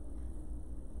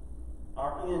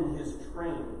 are in his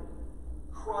train.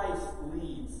 Christ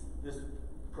leads this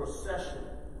procession.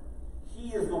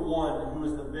 He is the one who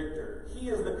is the victor. He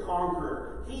is the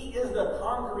conqueror. He is the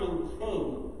conquering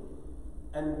king.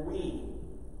 And we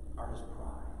are his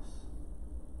prize.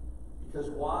 Because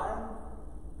why?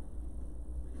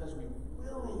 Because we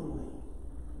willingly,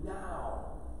 now,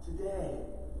 today,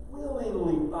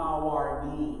 willingly bow our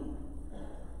knee.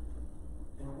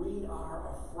 And we are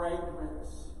a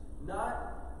fragrance. Not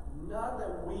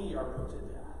that we are put to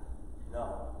death.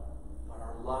 No. But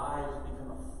our lives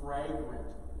become a fragrant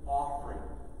offering.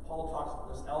 Paul talks about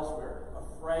this elsewhere.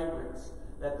 A fragrance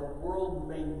that the world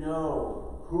may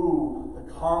know who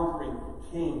the conquering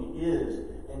king is.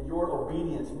 And your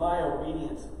obedience, my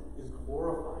obedience, is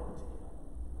glorifying to you.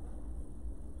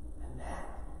 And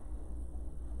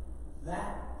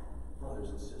that, brothers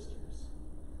and sisters,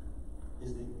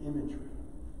 is the imagery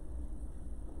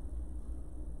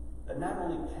that not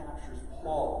only captures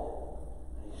Paul,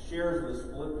 and he shares with his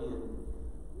Philippian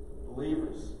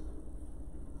believers,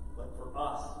 but for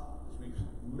us, as we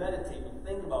meditate, we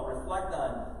think about, reflect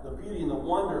on the beauty and the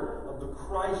wonder of the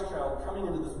Christ child coming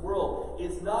into this world.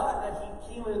 It's not that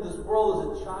he came into this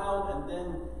world as a child and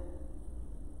then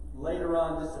later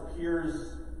on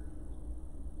disappears,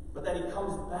 but that he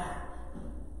comes back.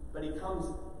 But he comes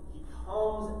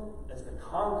as the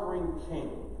conquering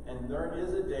king. And there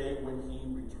is a day when he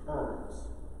returns.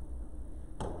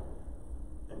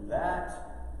 And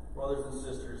that, brothers and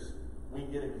sisters, we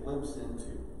get a glimpse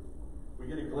into. We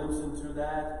get a glimpse into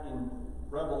that in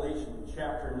Revelation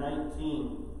chapter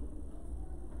 19,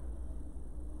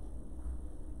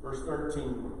 verse 13,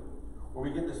 where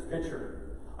we get this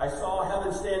picture. I saw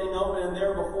heaven standing open, and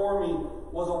there before me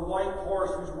was a white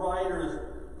horse whose rider is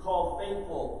called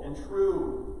Faithful and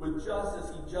True. With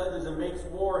justice he judges and makes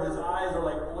war. His eyes are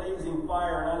like blazing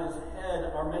fire, and on his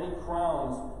head are many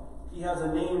crowns. He has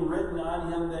a name written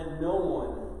on him that no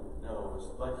one knows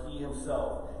but he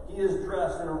himself. He is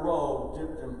dressed in a robe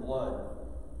dipped in blood,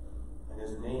 and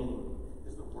his name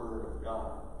is the Word of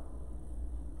God.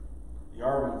 The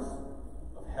armies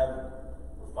of heaven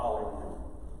were following him,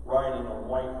 riding on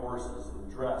white horses and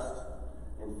dressed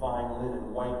in fine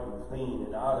linen, white and clean,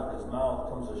 and out of his mouth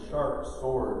comes a sharp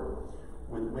sword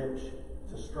with which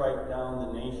to strike down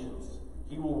the nations.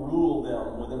 He will rule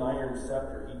them with an iron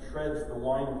scepter. He treads the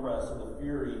winepress of the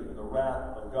fury and the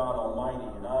wrath of God Almighty,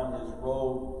 and on his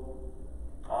robe,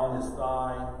 on his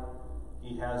thigh,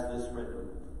 he has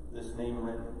this name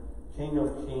written, King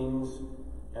of Kings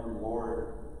and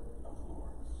Lord of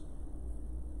Lords.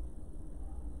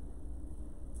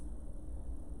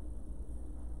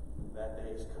 That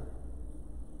day is coming.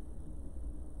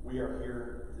 We are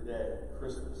here today,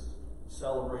 Christmas,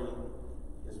 celebrating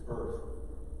his birth.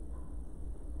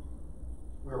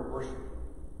 We are worshiping.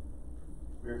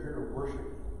 We are here to worship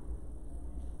him.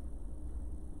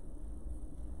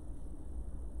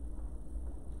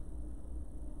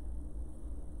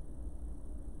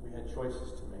 We had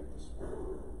choices to make this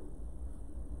morning.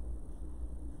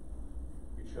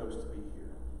 We chose to be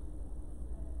here.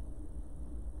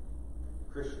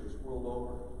 Christians world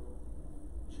over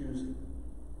choosing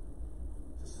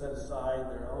to set aside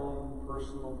their own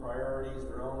personal priorities,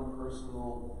 their own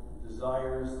personal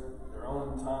desires, their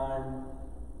own time,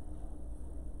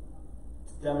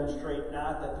 to demonstrate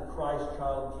not that the Christ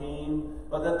child came,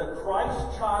 but that the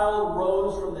Christ child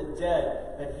rose from the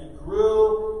dead, that he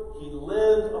grew, he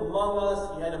lived among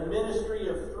us, he had a ministry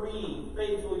of 3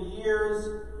 faithful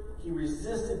years, he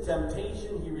resisted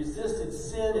temptation, he resisted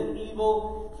sin and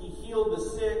evil, he healed the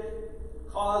sick,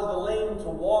 caused the lame to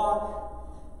walk,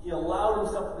 he allowed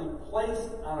himself to be placed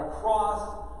on a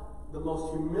cross, the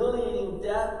most humiliating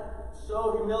death,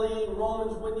 so humiliating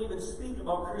Romans wouldn't even speak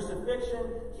about crucifixion.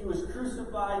 He was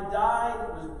crucified, died,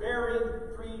 was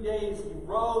buried, 3 days he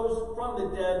rose from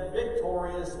the dead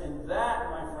victorious, and that,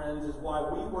 my friends, is why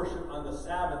we worship on the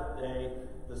Sabbath day,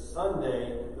 the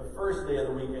Sunday, the first day of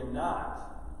the week, and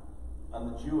not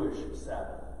on the Jewish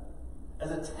Sabbath.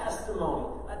 As a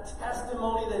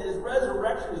testimony that his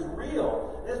resurrection is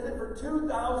real. It has been for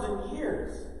 2,000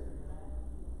 years.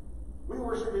 We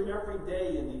worship him every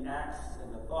day in the acts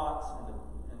and the thoughts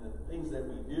and the things that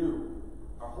we do.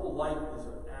 Our whole life is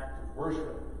an act of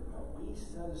worship. But we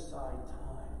set aside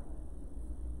time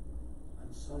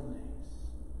on Sundays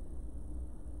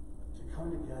to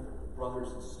come together with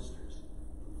brothers and sisters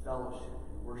in fellowship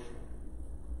and worship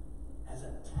as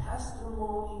a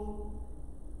testimony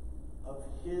of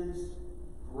his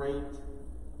great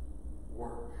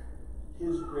work,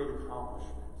 his great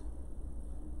accomplishment.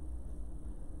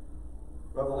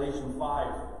 Revelation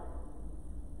 5.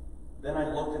 Then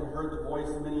I looked and heard the voice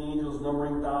of many angels,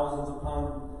 numbering thousands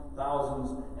upon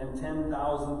thousands, and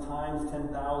 10,000 times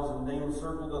 10,000. They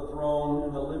encircled the throne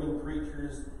and the living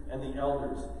creatures and the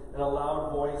elders. In a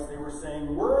loud voice they were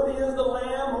saying, Worthy is the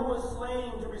Lamb who was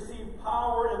slain to receive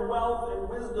power and wealth and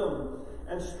wisdom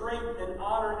and strength and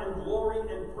honor and glory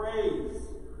and praise.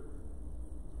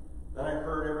 Then I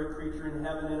heard every creature in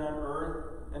heaven and on earth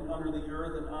and under the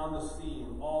earth and on the sea,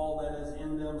 and all that is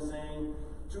in them, saying,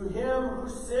 To him who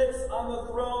sits on the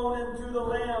throne and to the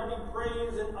Lamb be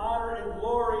praise and honor and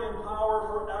glory and power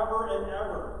forever and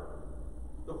ever.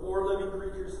 The 4 living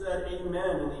creatures said,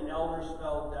 Amen, and the elders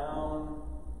fell down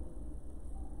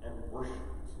and worshipped.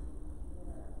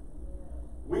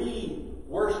 We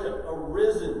worship a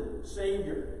risen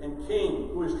Savior and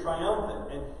King who is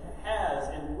triumphant and has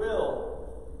and will.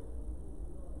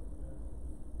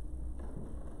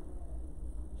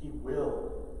 He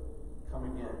will come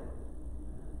again.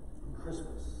 And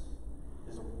Christmas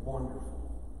is a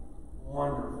wonderful,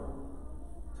 wonderful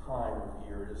time of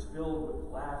year. It is filled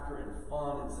with laughter and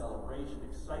fun and celebration,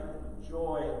 excitement and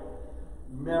joy,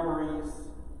 memories.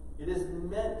 It is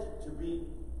meant to be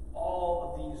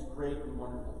all of these great and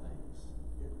wonderful things.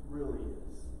 It really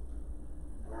is.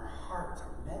 And our hearts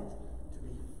are meant to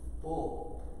be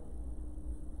full.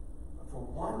 But for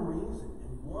one reason,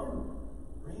 and one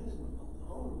reason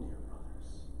alone, dear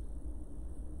brothers,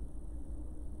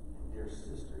 and dear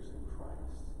sisters in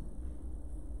Christ.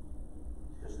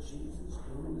 Because Jesus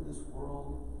came into this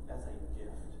world as a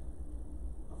gift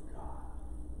of God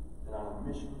and on a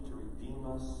mission to redeem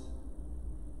us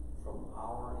from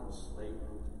our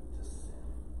enslavement to sin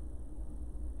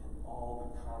and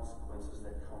all the consequences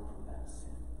that come from that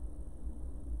sin,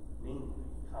 namely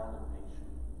condemnation.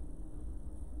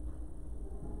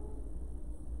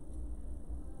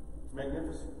 It's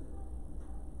magnificent.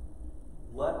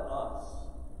 Let us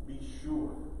be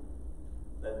sure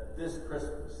that this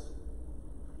Christmas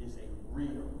is a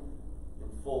real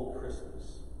and full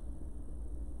Christmas.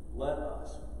 Let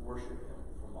us worship Him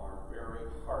from our very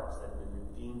hearts that have been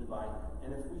redeemed by Him.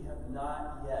 And if we have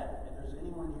not yet, if there's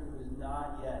anyone here who has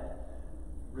not yet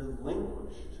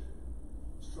relinquished,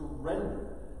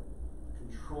 surrendered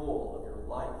control of your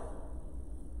life,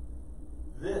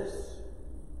 this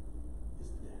is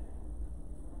the day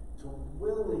to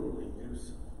willingly do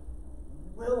so.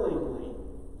 Willingly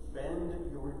bend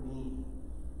your knee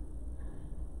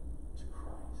to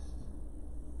Christ,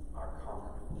 our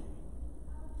conquering King.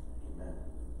 Amen.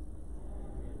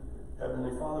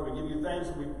 Heavenly Father, we give you thanks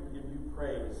and we give you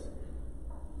praise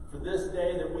for this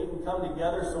day that we can come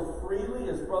together so freely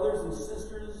as brothers and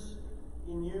sisters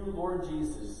in you, Lord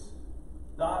Jesus,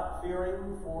 not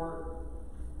fearing for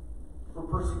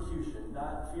persecution,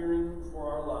 not fearing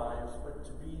for our lives, but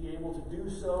to be able to do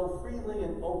so freely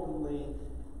and openly.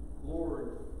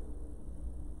 Lord,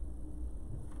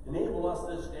 enable us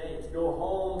this day to go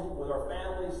home with our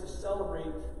families to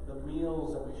celebrate the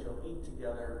meals that we shall eat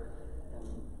together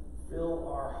and fill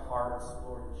our hearts,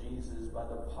 Lord Jesus, by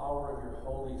the power of your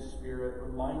Holy Spirit,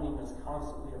 reminding us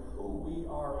constantly of who we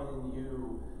are in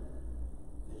you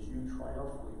as you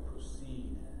triumphantly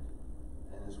proceed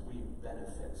and as we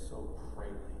benefit so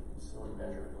greatly and so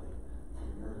immeasurably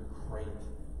from your great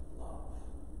love.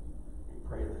 We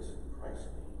pray this in Christ's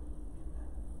name.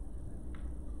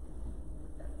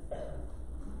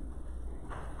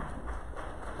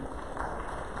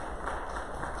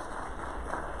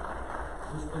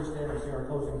 Please stand and sing our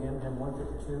closing hymn, hymn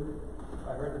 152.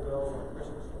 I heard the bells on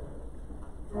Christmas Day.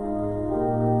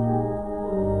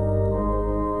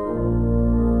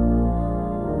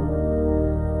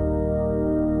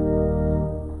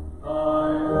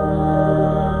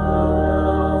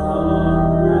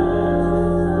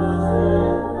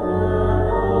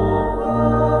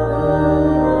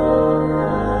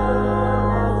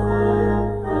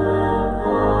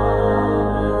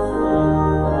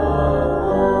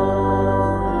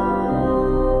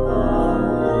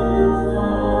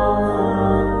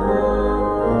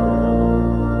 Thank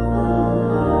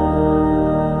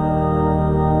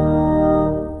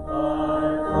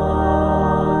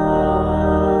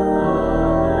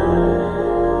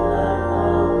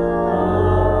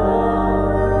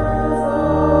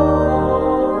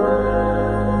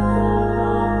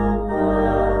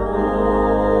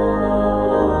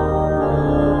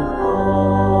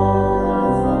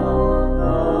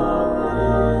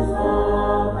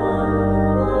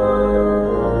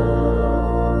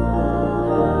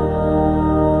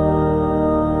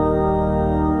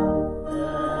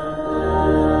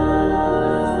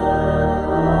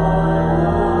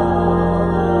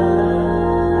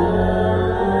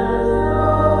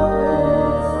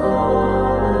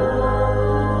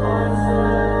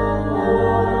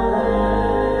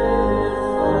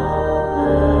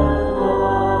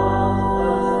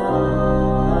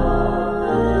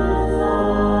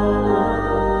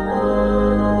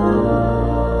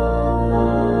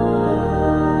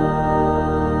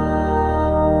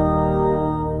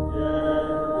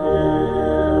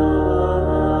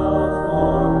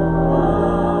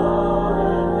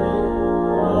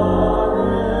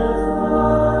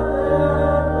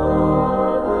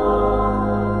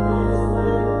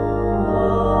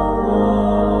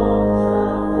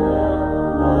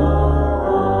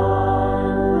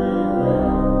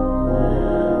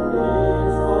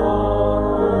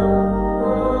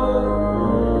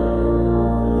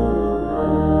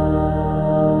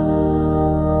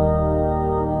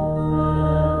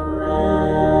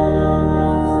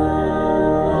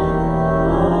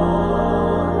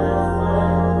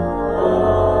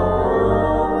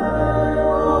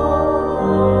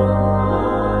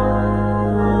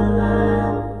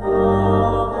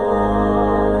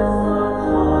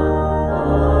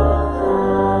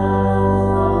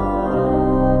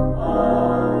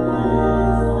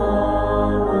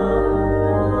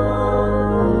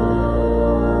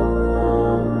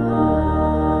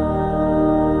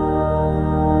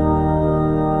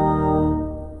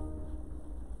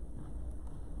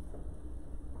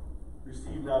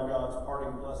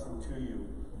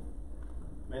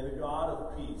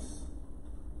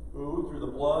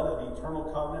blood of the eternal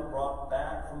covenant brought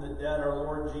back from the dead our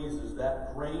Lord Jesus,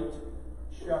 that great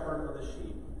shepherd of the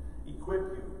sheep, equip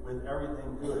you with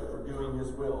everything good for doing his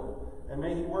will. And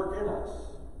may he work in us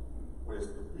what is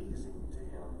pleasing to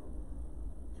him.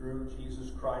 Through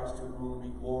Jesus Christ, to whom be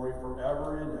glory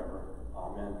forever and ever.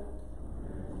 Amen.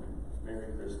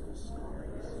 Merry Christmas. Merry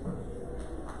Christmas.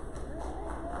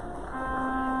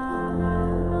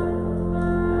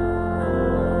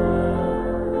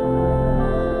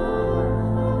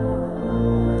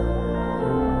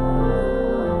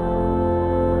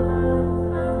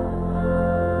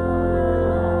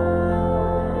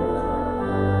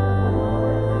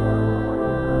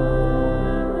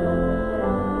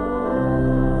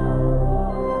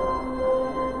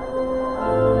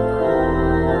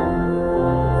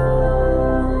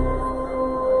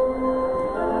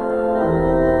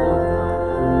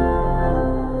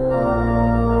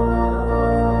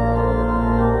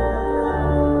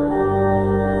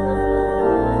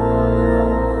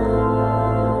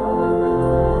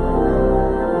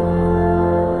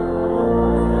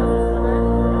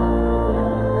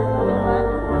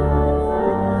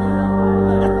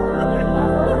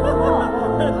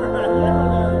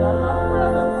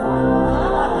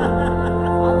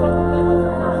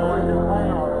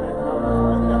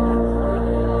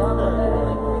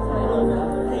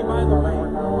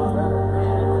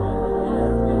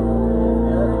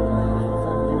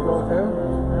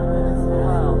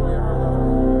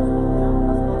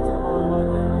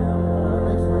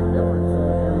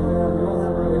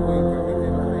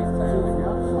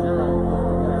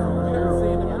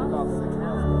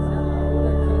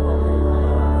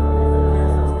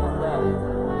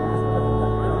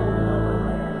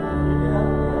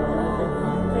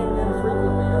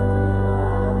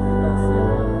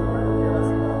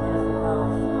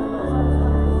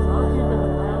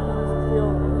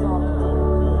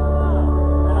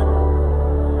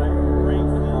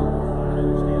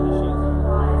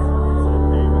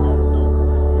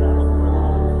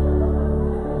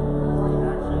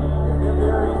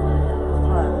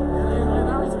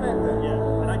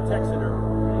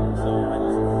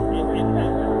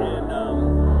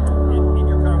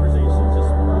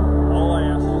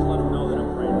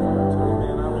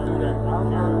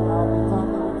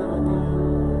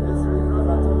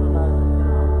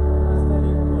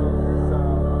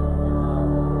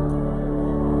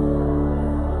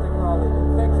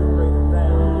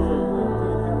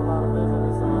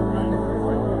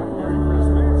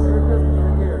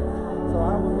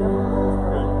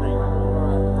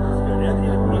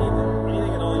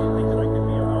 Anything at all you think that I could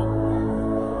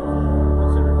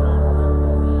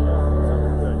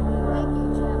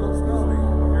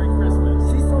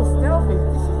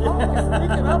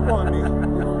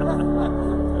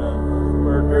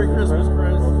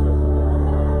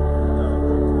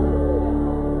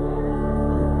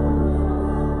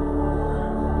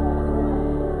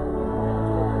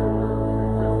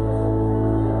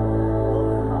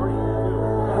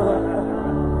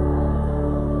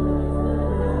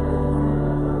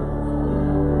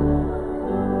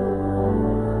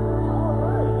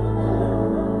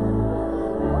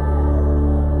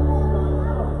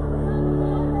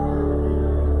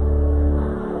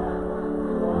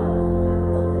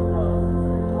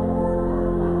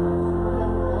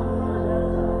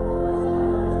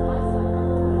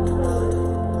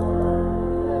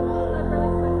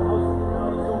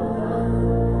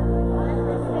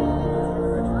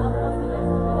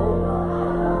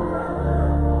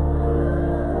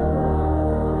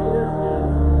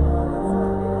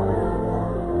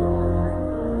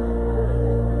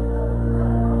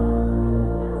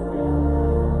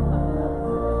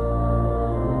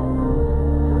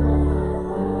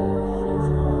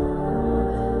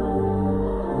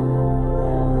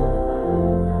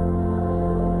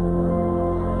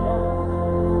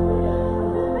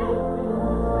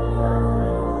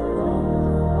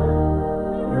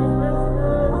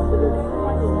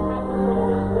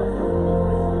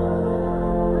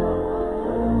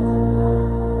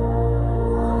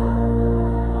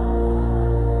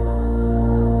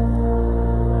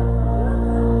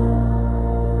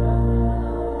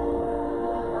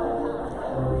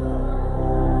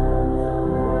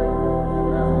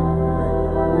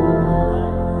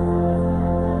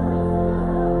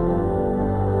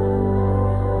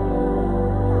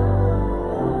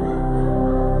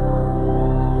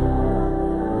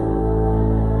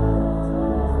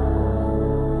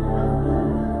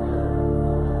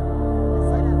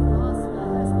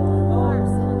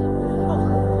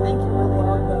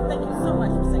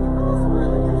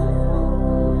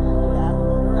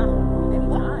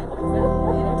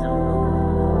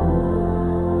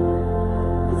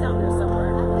There's some